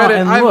right I've now read it.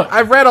 and look.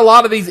 I've read a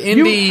lot of these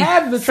indie You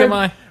have the trade.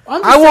 semi.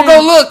 I'm just I will saying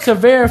go look. to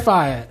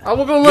verify it. I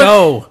will go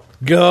look.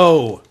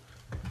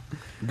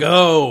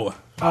 Go.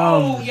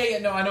 Oh, yeah,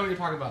 no, I know what you're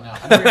talking about now.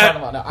 I know what you're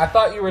talking about now. I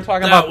thought you were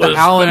talking That about the was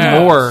Alan fast.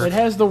 Moore. It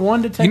has the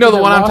one detective. You know the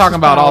that one I'm lost talking his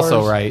about powers.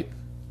 also, right?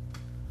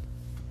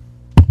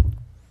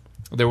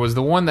 There was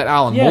the one that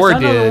Alan Yes, Moore I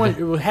know the did.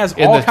 one. It has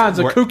in all the- kinds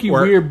of where- kooky,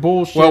 where- weird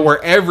bullshit. Well,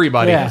 where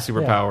everybody Yeah, has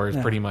superpowers,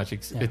 yeah, pretty much.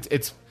 yeah.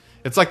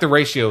 It's like the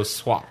ratio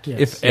swapped. Yes.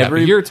 If Yeah, but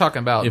every you're talking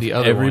about if the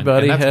other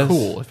everybody one, and that's has-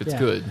 cool if it's Yeah,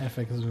 good.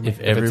 FX is if doing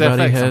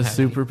everybody FX, I'm has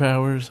happy.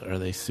 superpowers, are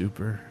they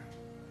super?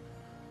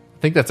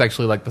 I think that's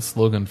actually like the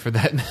slogan for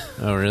that.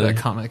 Oh, really? that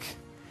comic.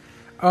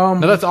 No,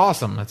 that's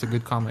awesome. That's a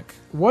good comic,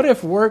 What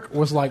if work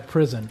was like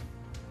prison?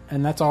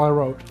 And that's all I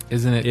wrote.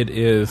 isn't it? It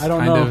is. I don't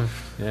kind know.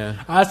 of. Yeah.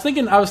 I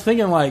was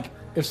thinking like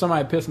if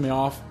somebody pissed me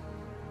off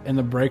in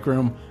the break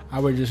room, I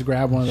would just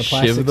grab one of the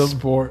Shiv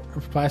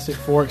plastic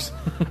forks,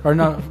 or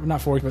no,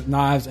 not forks, but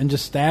knives, and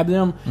just stab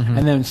them,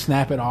 and then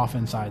snap it off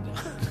inside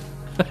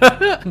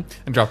them.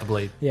 And drop the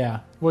blade. Yeah,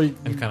 well, you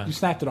kinda-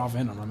 snapped it off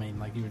in them. I mean,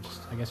 like you would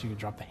just, I guess you could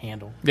drop the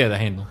handle. Yeah, the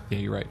handle. Yeah,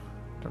 you're right.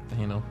 Drop the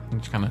handle. And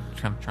just kind of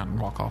trying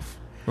to walk off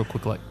real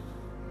quick, like.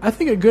 I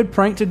think a good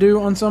prank to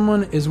do on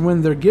someone is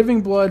when they're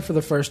giving blood for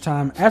the first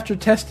time. After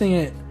testing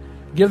it,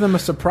 give them a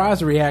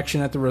surprise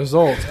reaction at the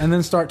results, and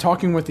then start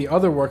talking with the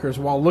other workers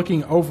while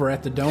looking over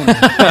at the donor.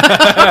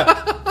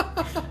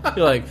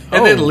 You're like,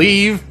 And then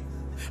leave.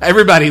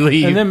 Everybody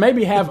leave. And then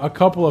maybe have a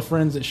couple of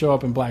friends that show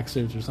up in black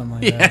suits or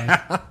something like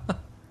that. Like,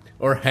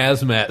 or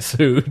hazmat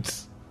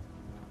suits.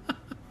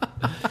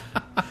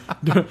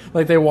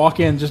 like they walk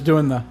in just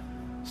doing the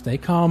stay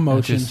calm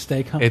motion, Just-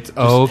 stay calm. It's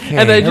okay.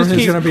 And they just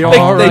Everything's keep, gonna be they,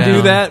 all they right do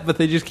now. that, but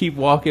they just keep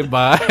walking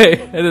by,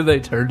 and then they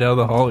turn down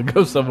the hall and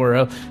go somewhere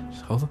else.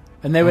 Just hold on.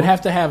 and they would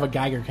have to have a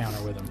Geiger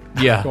counter with them.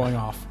 Yeah. Going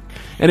off.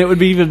 And it would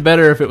be even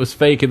better if it was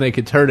fake and they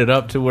could turn it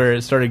up to where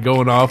it started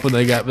going off when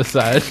they got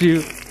beside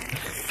you.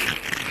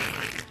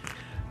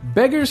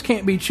 Beggars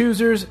can't be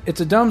choosers.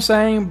 It's a dumb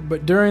saying,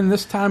 but during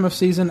this time of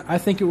season, I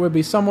think it would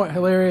be somewhat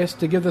hilarious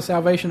to give the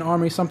Salvation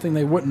Army something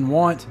they wouldn't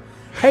want.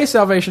 Hey,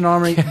 Salvation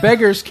Army,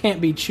 beggars can't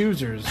be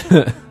choosers.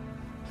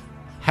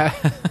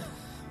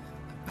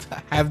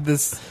 have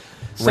this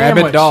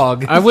Sandwich. rabid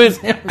dog. I went.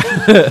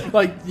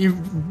 Like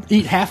you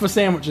eat half a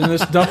sandwich and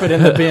just dump it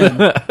in the bin.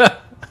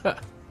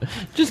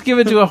 Just give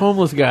it to a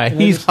homeless guy.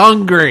 He's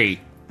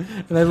hungry.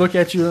 And they look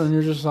at you and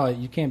you're just like,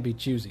 you can't be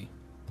choosy.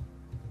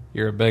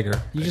 You're a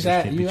beggar. You just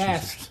Beggars can't be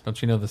asked.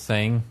 Don't you know the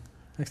saying?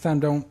 Next time,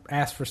 don't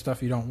ask for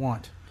stuff you don't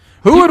want.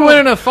 Who would win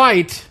in a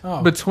fight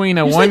Oh. between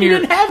a You said you 1 year?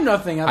 didn't have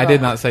nothing. I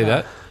did not say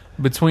that.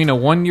 Between a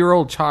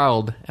 1-year-old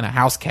child and a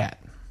house cat.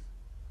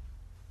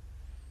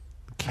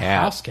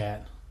 Cat. House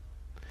cat.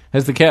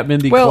 Has the cat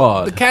been declawed?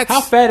 Well, the cat's.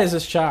 How fat is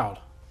this child?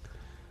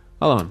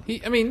 Hold on.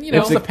 I mean, you know,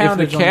 If the- What's the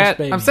poundage the on this cat-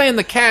 baby? I'm saying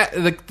the cat,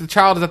 the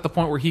child is at the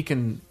point where he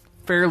can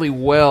fairly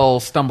well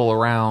stumble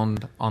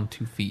around on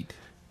 2 feet.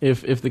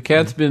 If the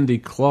cat's been Yeah,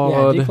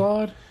 declawed,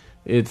 declawed.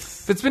 If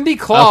it's it's been up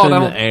declawed, in I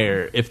the don't.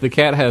 air. If the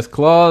cat has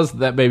claws,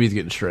 that baby's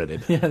getting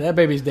shredded. Yeah, that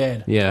baby's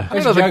dead. Yeah. I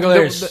His don't know,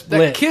 jugular is that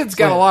split. kid's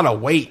got a lot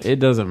of weight. It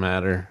doesn't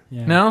matter.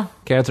 Yeah. No?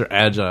 Cats are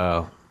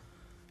agile.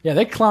 Yeah,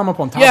 they climb up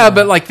on top. Yeah, of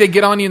but that. like they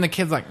get on you and the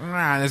kid's like,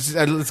 nah,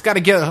 it's got to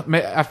get.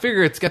 I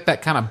figure it's got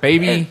that kind of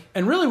baby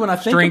and really, when I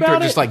think strength, or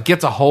about just it, like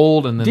gets a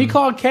hold and then.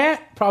 declawed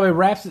cat probably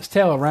wraps its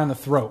tail around the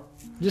throat.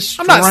 Just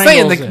I'm not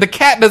saying strangles the it.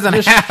 cat doesn't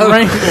Just have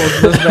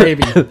strangles this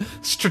baby.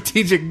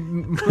 strategic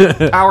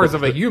powers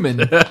of a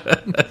human.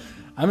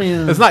 I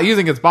mean, It's not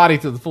using its body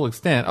to the full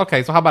extent.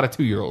 Okay, so how about a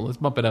 2-year-old? Let's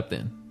bump it up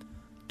then.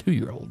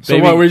 2-year-old. so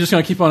baby- what? We're just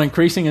going to keep on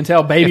increasing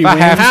until baby If I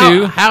wins? have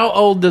to- How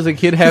old does a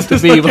kid have to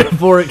be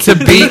before it To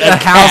beat a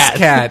house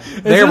cat.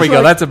 Is There we this go.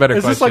 like- That's a better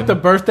Is question. this like the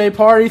birthday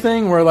party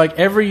thing where like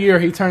every year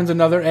he turns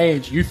another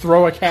age? You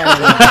throw a cat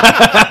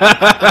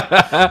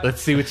at him.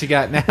 Let's see what you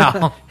got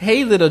now.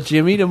 Hey, little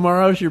Jimmy,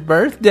 tomorrow's your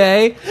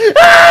birthday.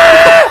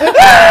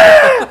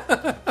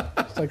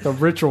 It's like the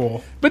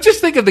ritual. But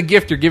just think of the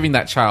gift you're giving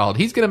that child.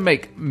 He's going to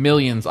make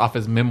millions off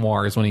his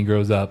memoirs when he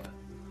grows up.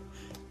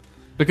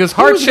 Because Who's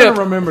hardship, going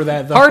to remember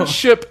that though?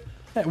 hardship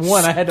That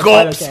one, I had to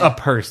fight a sculpts a cat.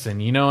 person.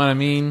 You know what I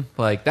mean?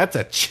 Like that's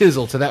a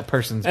chisel to that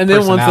person's. And then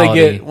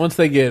personality. once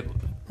they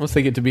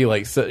get to be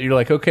like, so you're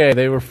like, okay,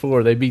 they were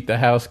 4, they beat the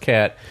house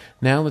cat.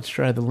 Now let's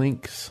try the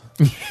lynx.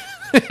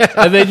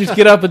 And they just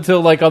get up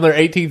until like on their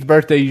 18th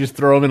birthday, you just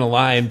throw them in a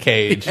lion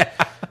cage.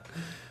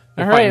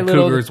 All right, Fighting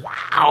little cougars.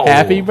 Wow!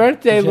 happy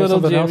birthday, Did you have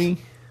little something Jimmy.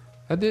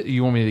 I did.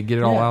 You want me to get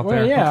it all Yeah, out well,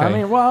 there? yeah. Okay. I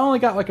mean, well, I only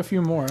got like a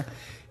few more.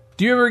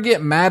 Do you ever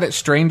get mad at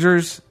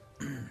strangers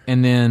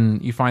and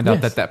then you find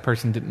out Yes. that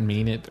person didn't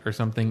mean it or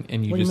something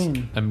and you What do you just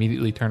mean?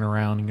 immediately turn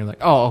around and you're like,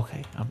 oh,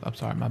 okay, I'm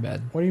sorry, my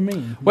bad. What do you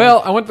mean?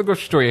 Well, I went to the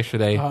grocery store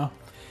yesterday Uh-huh.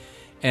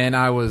 and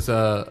I was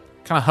kind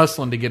of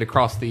hustling to get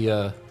across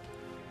the,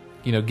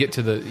 get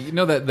to the,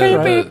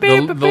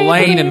 the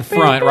lane in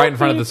front, right in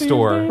front of the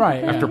store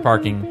Right, after yeah.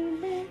 parking.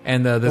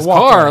 And this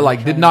walking car lane,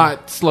 like did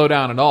not slow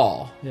down at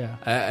all. Yeah.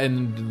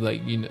 And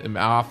like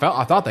I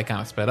thought they kind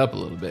of sped up a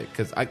little bit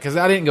because I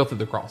didn't go through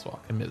the crosswalk,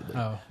 admittedly,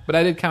 Oh. but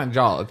I did kind of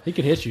jog. He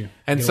could hit you.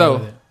 And Get away so,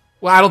 with it.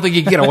 well, I don't think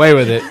you can get away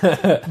with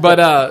it.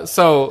 But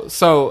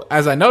so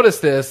as I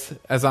noticed this,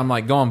 as I'm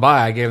like going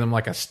by, I gave them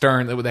like a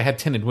stern. They had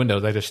tinted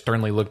windows. I just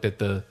sternly looked at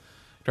the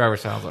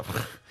driver's side. I was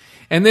like,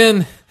 and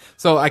then.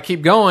 So I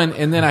keep going,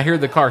 and then I hear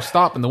the car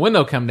stop and the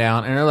window come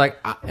down, and they're like,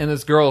 and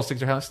this girl sticks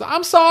her hand,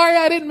 I'm sorry,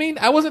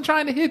 I wasn't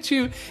trying to hit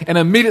you. And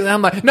immediately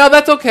I'm like, no,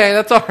 that's okay,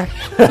 that's all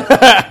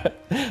right.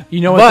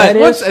 You know what But that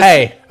what's- is?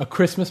 hey. A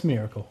Christmas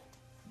miracle.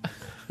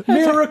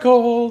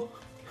 Miracle.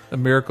 A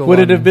miracle. Would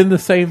it have been the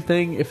same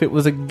thing if it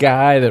was a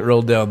guy that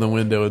rolled down the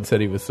window and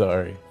said he was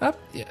sorry?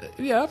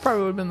 Yeah, I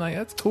probably would have been like,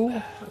 that's cool.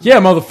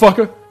 Yeah,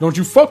 motherfucker. Don't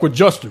you fuck with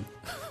Justin.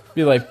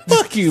 Be like,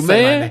 fuck you,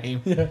 Say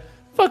man. my name.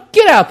 Fuck,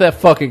 get out that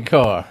fucking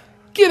car.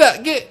 Get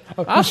up, get.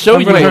 I'll show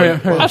I'm you.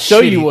 gonna- I'll show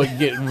you Shitty. what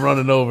getting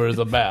running over is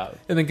about.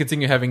 And then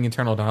continue having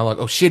internal dialogue.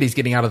 Oh shit, he's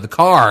getting out of the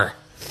car.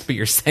 But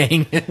you're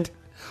saying it.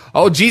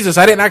 Oh Jesus,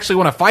 I didn't actually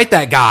want to fight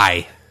that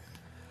guy.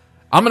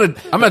 I'm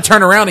gonna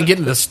turn around and get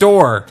into the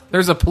store.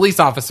 There's a police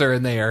officer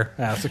in there.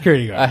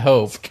 Security guard. I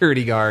hope.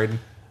 Security guard.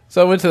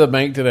 So I went to the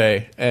bank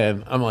today,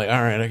 and I'm like,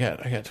 all right, I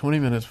got 20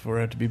 minutes before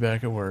I have to be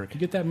back at work. You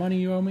get that money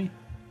you owe me?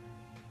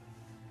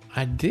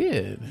 I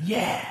did,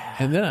 Yeah.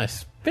 and then I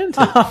spent it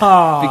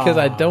because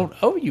I don't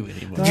owe you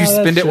anymore. Did you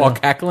Oh, spend that's it while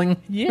true. cackling?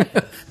 Yeah.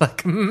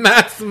 Like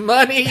Matt's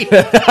money.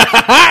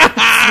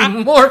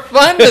 More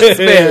fun to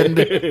spend.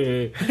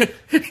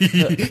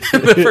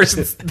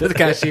 The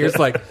cashier's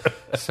like,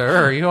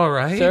 "Sir, are you all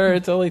right? Sir,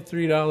 it's only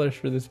 $3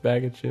 for this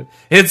bag of chips.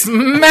 It's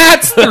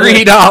Matt's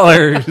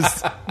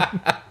 $3."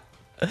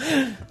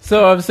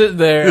 So I'm sitting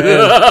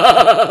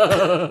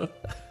there.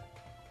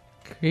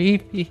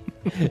 Creepy.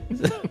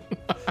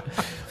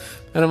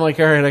 And I'm like,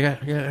 all right,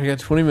 I got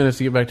 20 minutes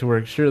to get back to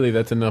work. Surely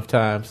that's enough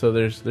time. So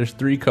there's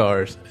 3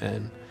 cars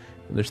and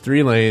there's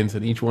 3 lanes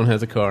and each one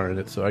has a car in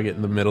it. So I get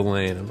in the middle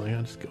lane. I'm like,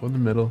 I'll just go in the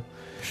middle.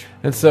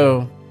 And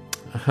so,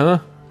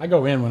 I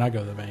go in when I go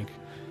to the bank.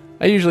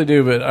 I usually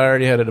do, but I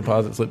already had a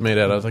deposit slip made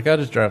out. I was like, I'll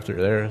just drive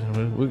through there.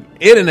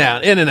 In and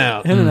out, in and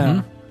out. In and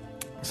out.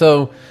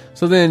 So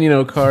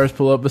then, cars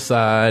pull up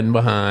beside and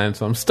behind,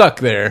 so I'm stuck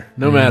there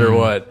no matter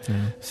what.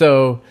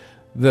 So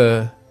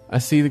I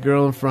see the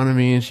girl in front of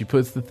me, and she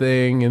puts the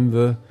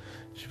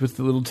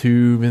little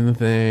tube in the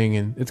thing,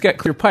 and it's got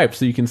clear pipes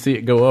so you can see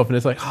it go up, and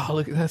it's like, oh,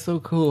 look, that's so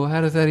cool.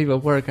 How does that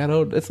even work?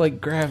 It's like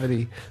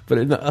gravity, but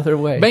in the other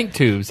way. Bank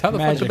tubes. How the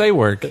fuck do Magic. they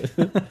work?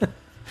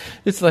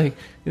 It's like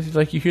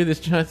you hear this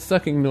giant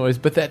sucking noise,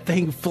 but that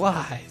thing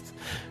flies.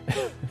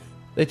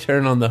 They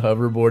turn on the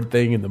hoverboard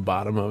thing in the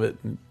bottom of it.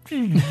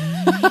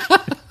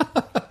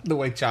 The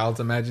way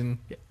children imagine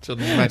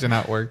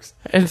how it works.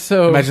 And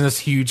so Imagine this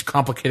huge,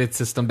 complicated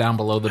system down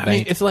below the I mean,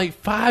 bank. it's like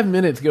 5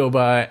 minutes go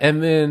by,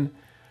 and then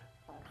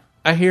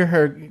I hear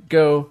her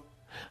go,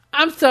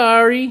 I'm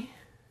sorry.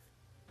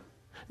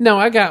 No,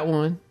 I got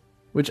one.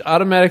 Which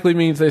automatically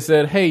means they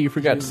said, hey, you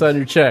forgot to sign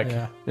your check.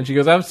 Yeah. And she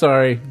goes, I'm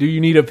sorry. Do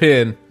you need a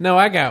pen? No,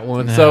 I got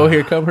one. So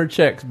here come her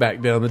checks back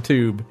down the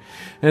tube.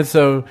 And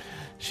so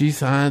she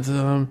signs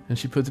them, and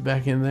she puts it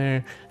back in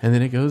there, and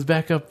then it goes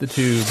back up the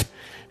tube.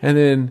 And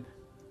then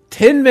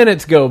 10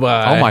 minutes go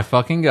by. Oh my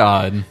fucking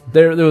god.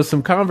 There was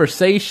some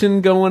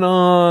conversation going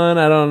on.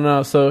 I don't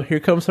know. So here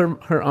comes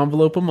her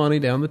envelope of money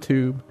down the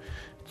tube.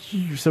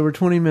 So we're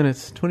 20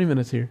 minutes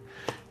here.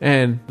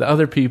 And the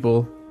other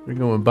people are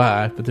going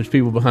by, but there's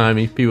people behind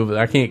me, people that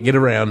I can't get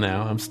around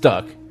now. I'm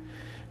stuck.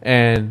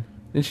 And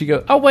then she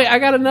goes, oh, wait, I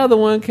got another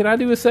one. Can I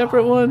do a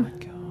separate one? My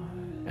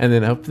God. And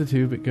then up the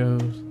tube it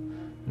goes.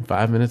 And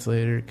 5 minutes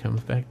later, it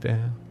comes back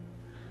down.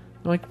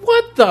 I'm like,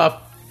 what the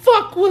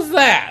fuck was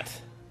that?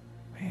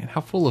 Man,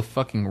 how full of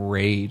fucking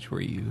rage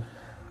were you?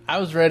 I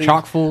was ready.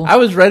 Chock full? I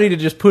was ready to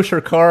just push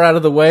her car out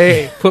of the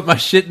way, put my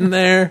shit in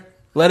there,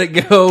 let it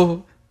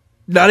go.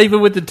 Not even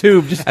with the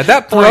tube. Just At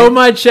that point- throw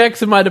my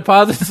checks and my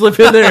deposit slip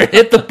in there and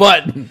hit the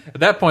button.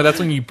 At that point, that's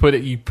when you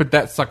put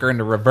that sucker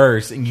into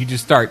reverse, and you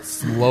just start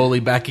slowly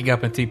backing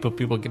up until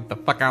people get the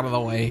fuck out of the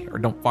way or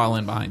don't fall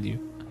in behind you.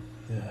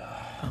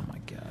 Oh my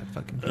god,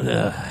 fucking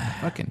people.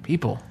 Fucking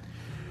people.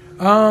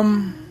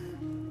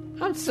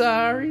 I'm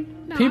sorry.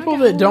 No, People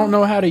that don't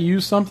know how to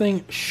use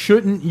something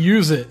shouldn't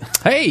use it.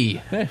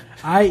 Hey,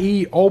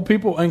 I.e., old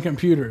people and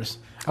computers.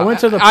 I went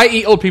to the. I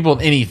eat old people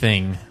in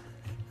anything,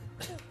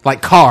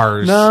 like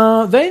cars,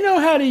 No, they know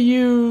how to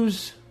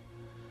use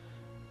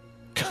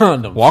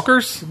Condoms.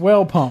 walkers.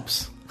 well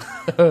pumps.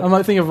 I'm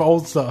not thinking of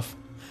old stuff.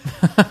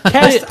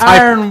 Cast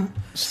iron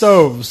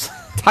stoves.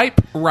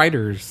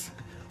 Typewriters,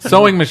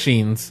 sewing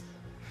machines.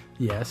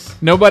 Yes.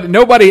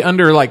 Nobody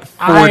under like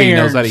 40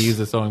 knows how to Irons. use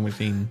a sewing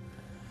machine.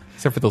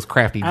 Except for those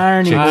crafty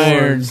Ironing chicks. boards.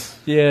 Irons.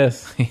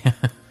 Yes.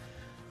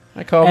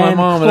 I call my And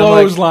mom and I'm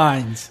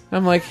clotheslines.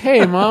 like,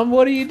 hey, Mom,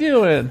 what are you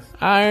doing?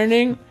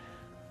 Ironing?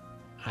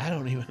 I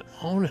don't even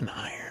own an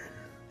iron.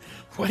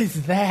 What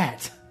is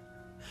that?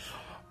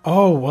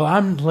 Oh, well,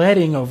 I'm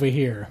leading over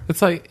here.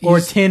 It's like Or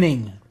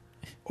tinning.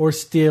 Or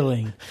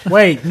stealing.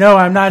 Wait, no,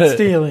 I'm not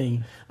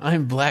stealing.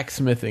 I'm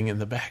blacksmithing in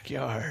the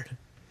backyard.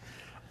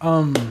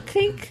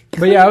 Clink.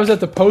 But yeah, I was at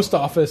the post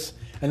office,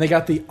 and they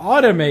got the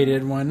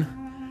automated one,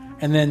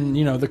 and then,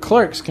 the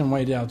clerks can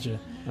wait out you.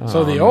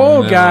 So the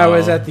old guy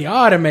was at the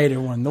automated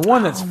one, the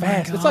one that's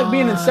fast. It's like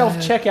being in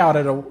self-checkout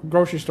at a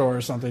grocery store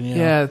or something.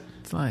 yeah,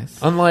 it's nice.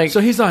 Unlike, So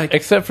he's like,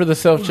 except for the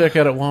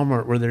self-checkout at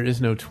Walmart where there is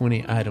no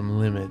 20-item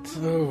limit.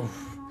 oh.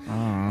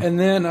 And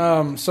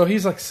then, so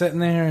he's like sitting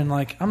there, and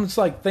like I'm just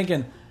like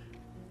thinking,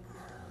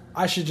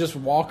 I should just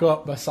walk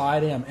up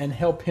beside him and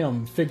help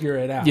him figure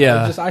it out.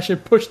 Yeah. Like, I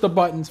should push the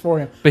buttons for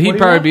him. But What he'd do you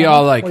probably want, be honey?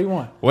 all like, "What do you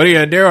want?" What are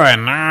you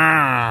doing?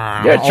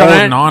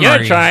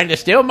 You're trying to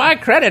steal my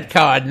credit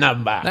card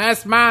number.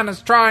 This man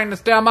is trying to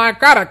steal my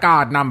credit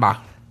card number.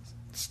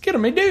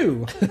 Skittle me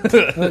do.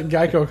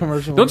 Geico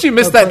commercial. Don't you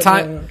miss that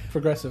time-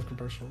 Progressive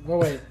commercial. Well,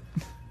 wait.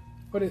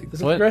 What is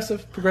it? What?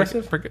 Progressive?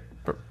 Progressive?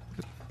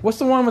 What's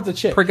the one with the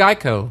chick?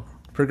 Geico.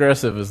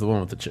 Progressive is the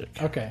one with the chick.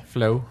 Okay.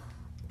 Flo.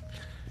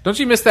 Don't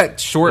you miss that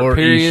short Or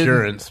period?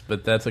 Insurance,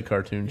 but that's a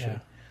cartoon Yeah. show.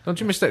 Don't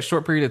you miss that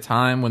short period of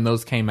time when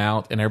those came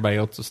out and everybody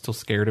else was still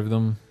scared of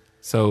them?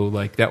 So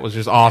like that was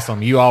just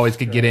awesome. You always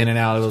could get in and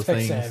out of those Tech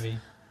things. savvy.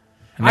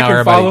 And I now can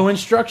everybody- follow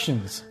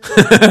instructions.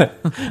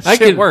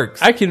 Shit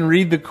works. I can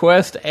read the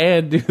quest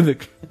and do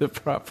the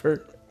proper.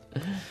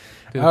 Do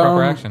the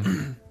proper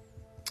action.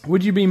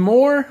 Would you be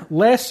more,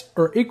 less,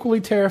 or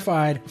equally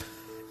terrified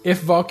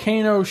if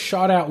volcanoes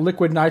shot out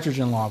liquid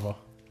nitrogen lava?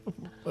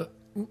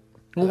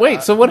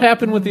 Wait, so what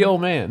happened with the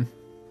old man?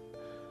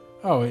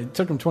 Oh, it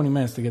took him 20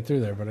 minutes to get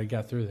through there, but I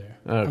got through there.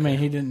 Okay. I mean,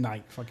 he didn't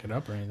like fuck it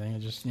up or anything. It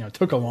just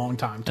took a long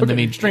time. Took then an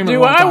he- extremely Do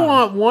long I time.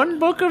 want one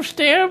book of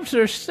stamps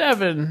or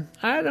 7?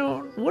 I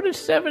don't. What is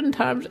 7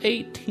 times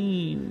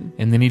 18?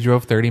 And then he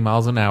drove 30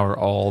 miles an hour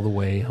all the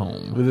way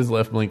home. With his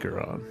left blinker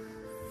on.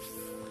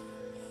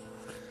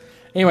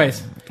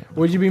 Anyways,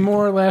 would you be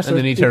more or less And or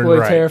then he turned equally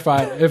right.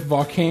 terrified if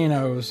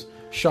volcanoes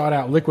shot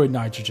out liquid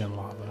nitrogen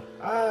lava?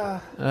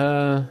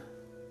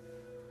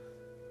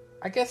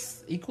 I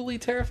guess equally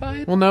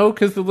terrified? Well, no,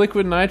 because the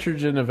liquid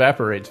nitrogen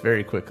evaporates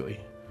very quickly.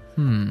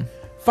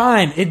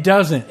 Fine, it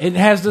doesn't. It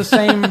has the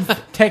same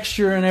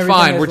texture and everything.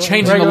 Fine, as we're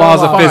changing the regular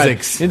laws of lava.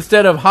 physics.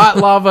 Instead of hot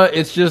lava,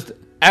 it's just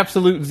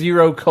absolute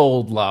zero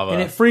cold lava.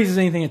 And it freezes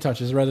anything it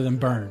touches rather than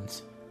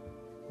burns.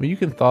 Well, you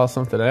can thaw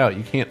something out.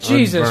 You can't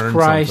Jesus unburn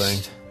Christ.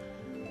 something.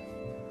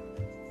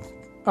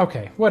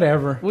 Okay,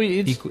 whatever.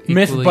 Equally-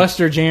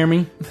 Mythbuster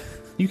Jeremy.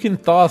 You can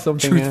thaw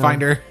something Truth out.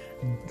 finder.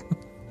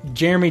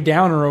 Jeremy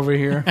Downer over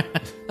here.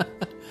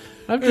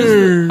 I'm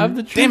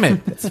the truth. Damn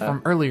it. It's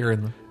from earlier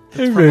in the...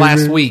 It's from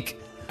last week.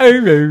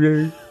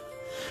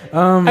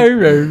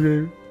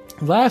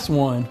 Last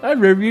one. I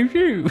love you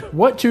too.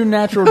 What two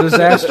natural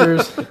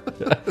disasters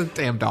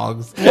Damn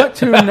dogs. what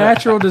two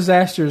natural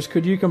disasters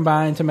could you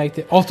combine to make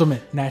the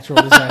ultimate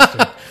natural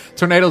disaster?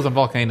 Tornadoes and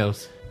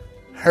volcanoes.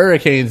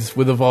 Hurricanes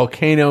with a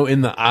volcano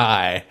in the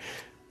eye.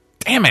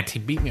 Damn it. He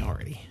beat me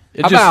already.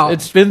 It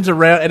it spins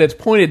around and it's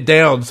pointed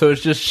down, so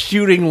it's just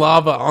shooting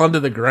lava onto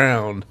the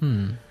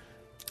ground.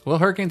 Well,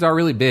 hurricanes are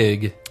really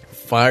big.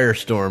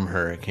 Firestorm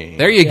hurricane.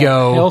 There you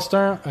go.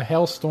 A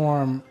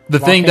hailstorm. The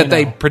thing that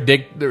they volcano.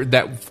 predict,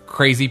 that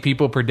crazy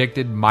people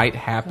predicted might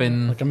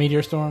happen like a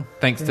meteor storm.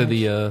 thanks to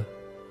the...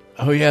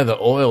 Oh yeah, the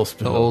oil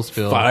spill. The oil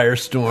spill.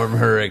 Firestorm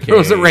hurricane. It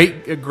was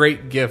a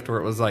great gift where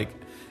it was like,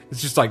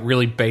 it's just like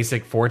really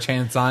basic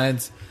 4chan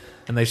science.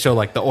 And they show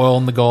like the oil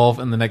in the Gulf,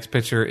 and the next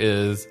picture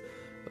is,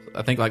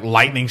 I think, like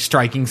lightning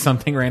striking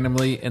something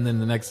randomly. And then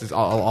the next is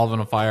all on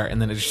a fire.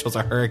 And then it just shows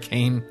a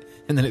hurricane.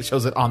 And then it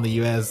shows it on the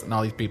U.S. and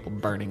all these people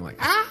burning like,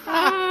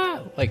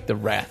 like the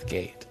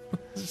Wrathgate.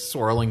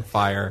 swirling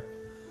fire.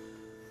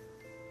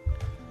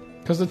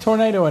 Because the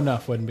tornado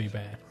enough wouldn't be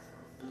bad.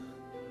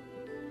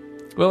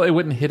 Well, it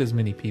wouldn't hit as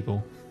many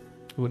people.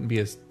 It wouldn't be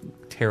as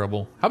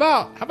terrible. How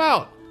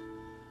about?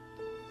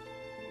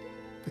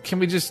 Can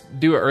we just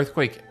do an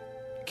earthquake?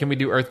 Can we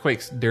do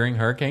earthquakes during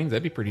hurricanes?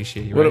 That'd be pretty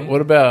shitty, right?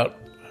 What about?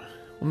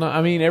 Well, no,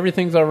 I mean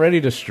everything's already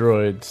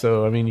destroyed,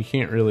 so I mean you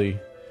can't really.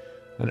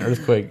 An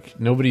earthquake,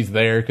 nobody's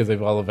there because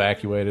they've all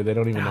evacuated. They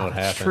don't even know what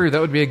That's happened. true.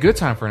 That would be a good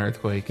time for an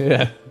earthquake.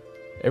 Yeah,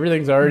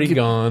 everything's already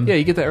gone. Yeah,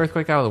 you get the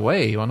earthquake out of the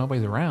way while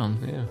nobody's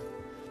around. Yeah.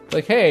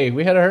 Like, hey,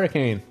 we had a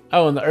hurricane.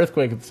 Oh, and the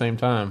earthquake at the same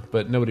time,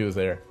 but nobody was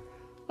there.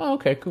 Oh,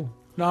 okay, cool.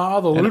 No,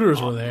 all the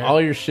looters were there.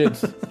 All your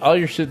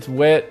shit's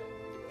wet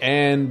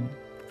and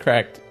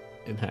cracked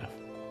in half.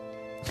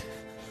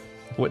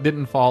 What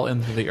didn't fall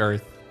into the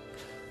earth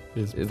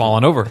is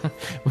falling over.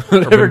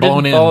 Whatever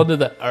blown didn't fall in. into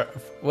the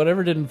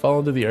whatever didn't fall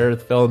into the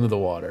earth fell into the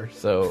water.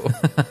 So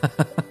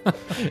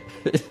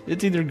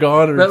it's either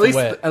gone or But it's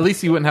wet. at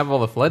least you wouldn't have all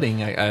the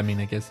flooding. I mean,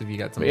 I guess if you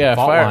got some But yeah,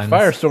 fault lines.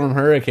 firestorm,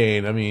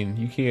 hurricane. I mean,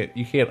 you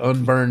can't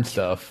unburn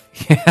stuff.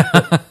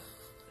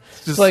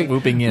 It's just like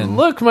swooping in.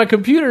 Look, my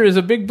computer is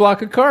a big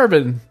block of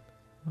carbon.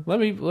 Let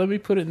me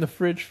put it in the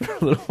fridge for a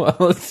little while.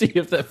 Let's see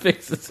if that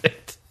fixes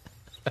it.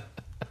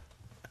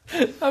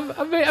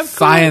 I'm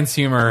Science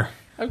humor.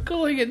 I'm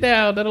cooling it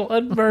down. That'll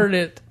unburn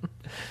it.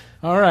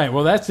 All right.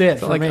 Well, that's it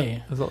for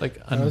me. Is it like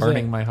was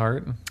unburning it. my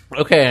heart?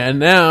 Okay, and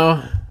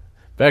now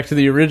back to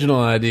the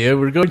original idea.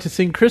 We're going to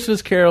sing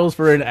Christmas carols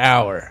for an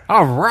hour.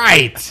 All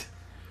right.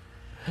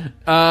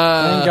 Thank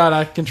God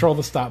I control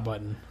the stop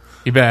button.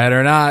 You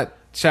better not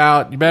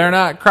shout. You better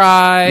not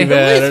cry. You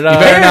better You not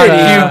better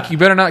cry. not QQ. You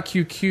better not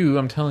QQ.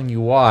 I'm telling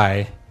you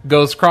why.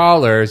 Ghost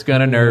Crawler's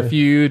gonna nerf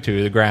you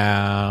to the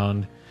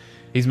ground.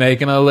 He's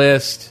making a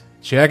list,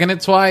 checking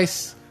it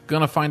twice.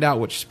 Gonna find out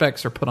which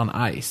specs are put on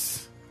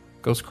ice.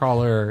 Ghost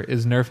Crawler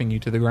is nerfing you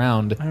to the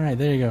ground. All right.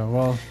 There you go.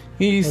 Well,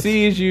 He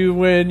sees you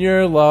when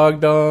you're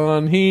logged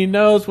on. He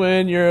knows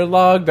when you're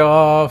logged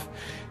off.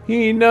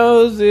 He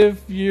knows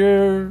if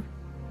you're...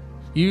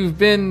 You've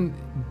been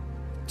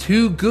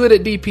too good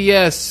at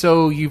DPS,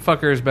 so you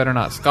fuckers better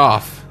not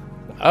scoff.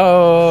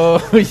 Oh,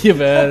 you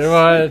better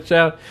watch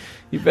out.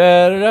 You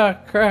better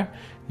not cry.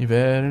 You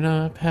better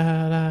not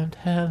pout. I'm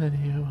telling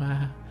you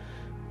why.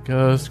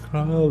 Ghost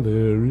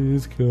Crawler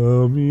is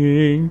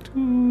coming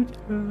to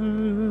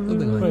town.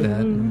 Something like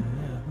that. I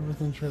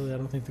wasn't really. I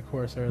don't think the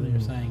chorus earlier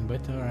sang, but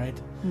all right.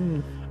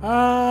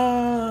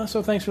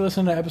 So thanks for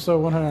listening to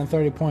episode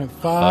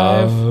 130.5.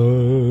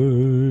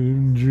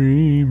 I'm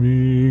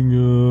dreaming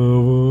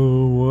of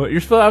a what? You're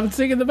supposed. I'm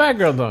singing the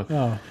background song.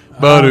 Oh.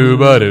 Ba-doo,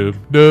 ba-doo,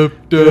 doop,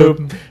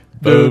 doop.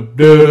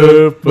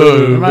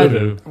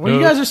 Well, you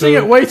guys are singing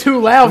it way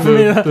too loud for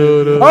me.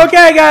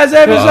 Okay, guys,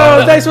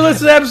 thanks for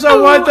listening to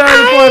episode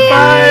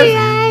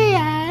 130.5.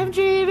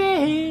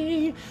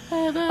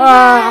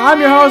 I'm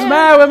your host,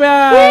 Matt. With me.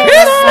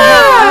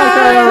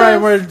 Okay, all right,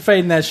 we're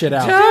fading that shit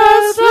out.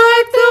 Just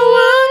like the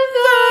ones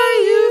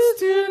I used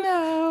to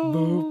know.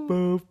 Boop,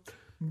 boop,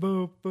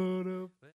 boop, boop.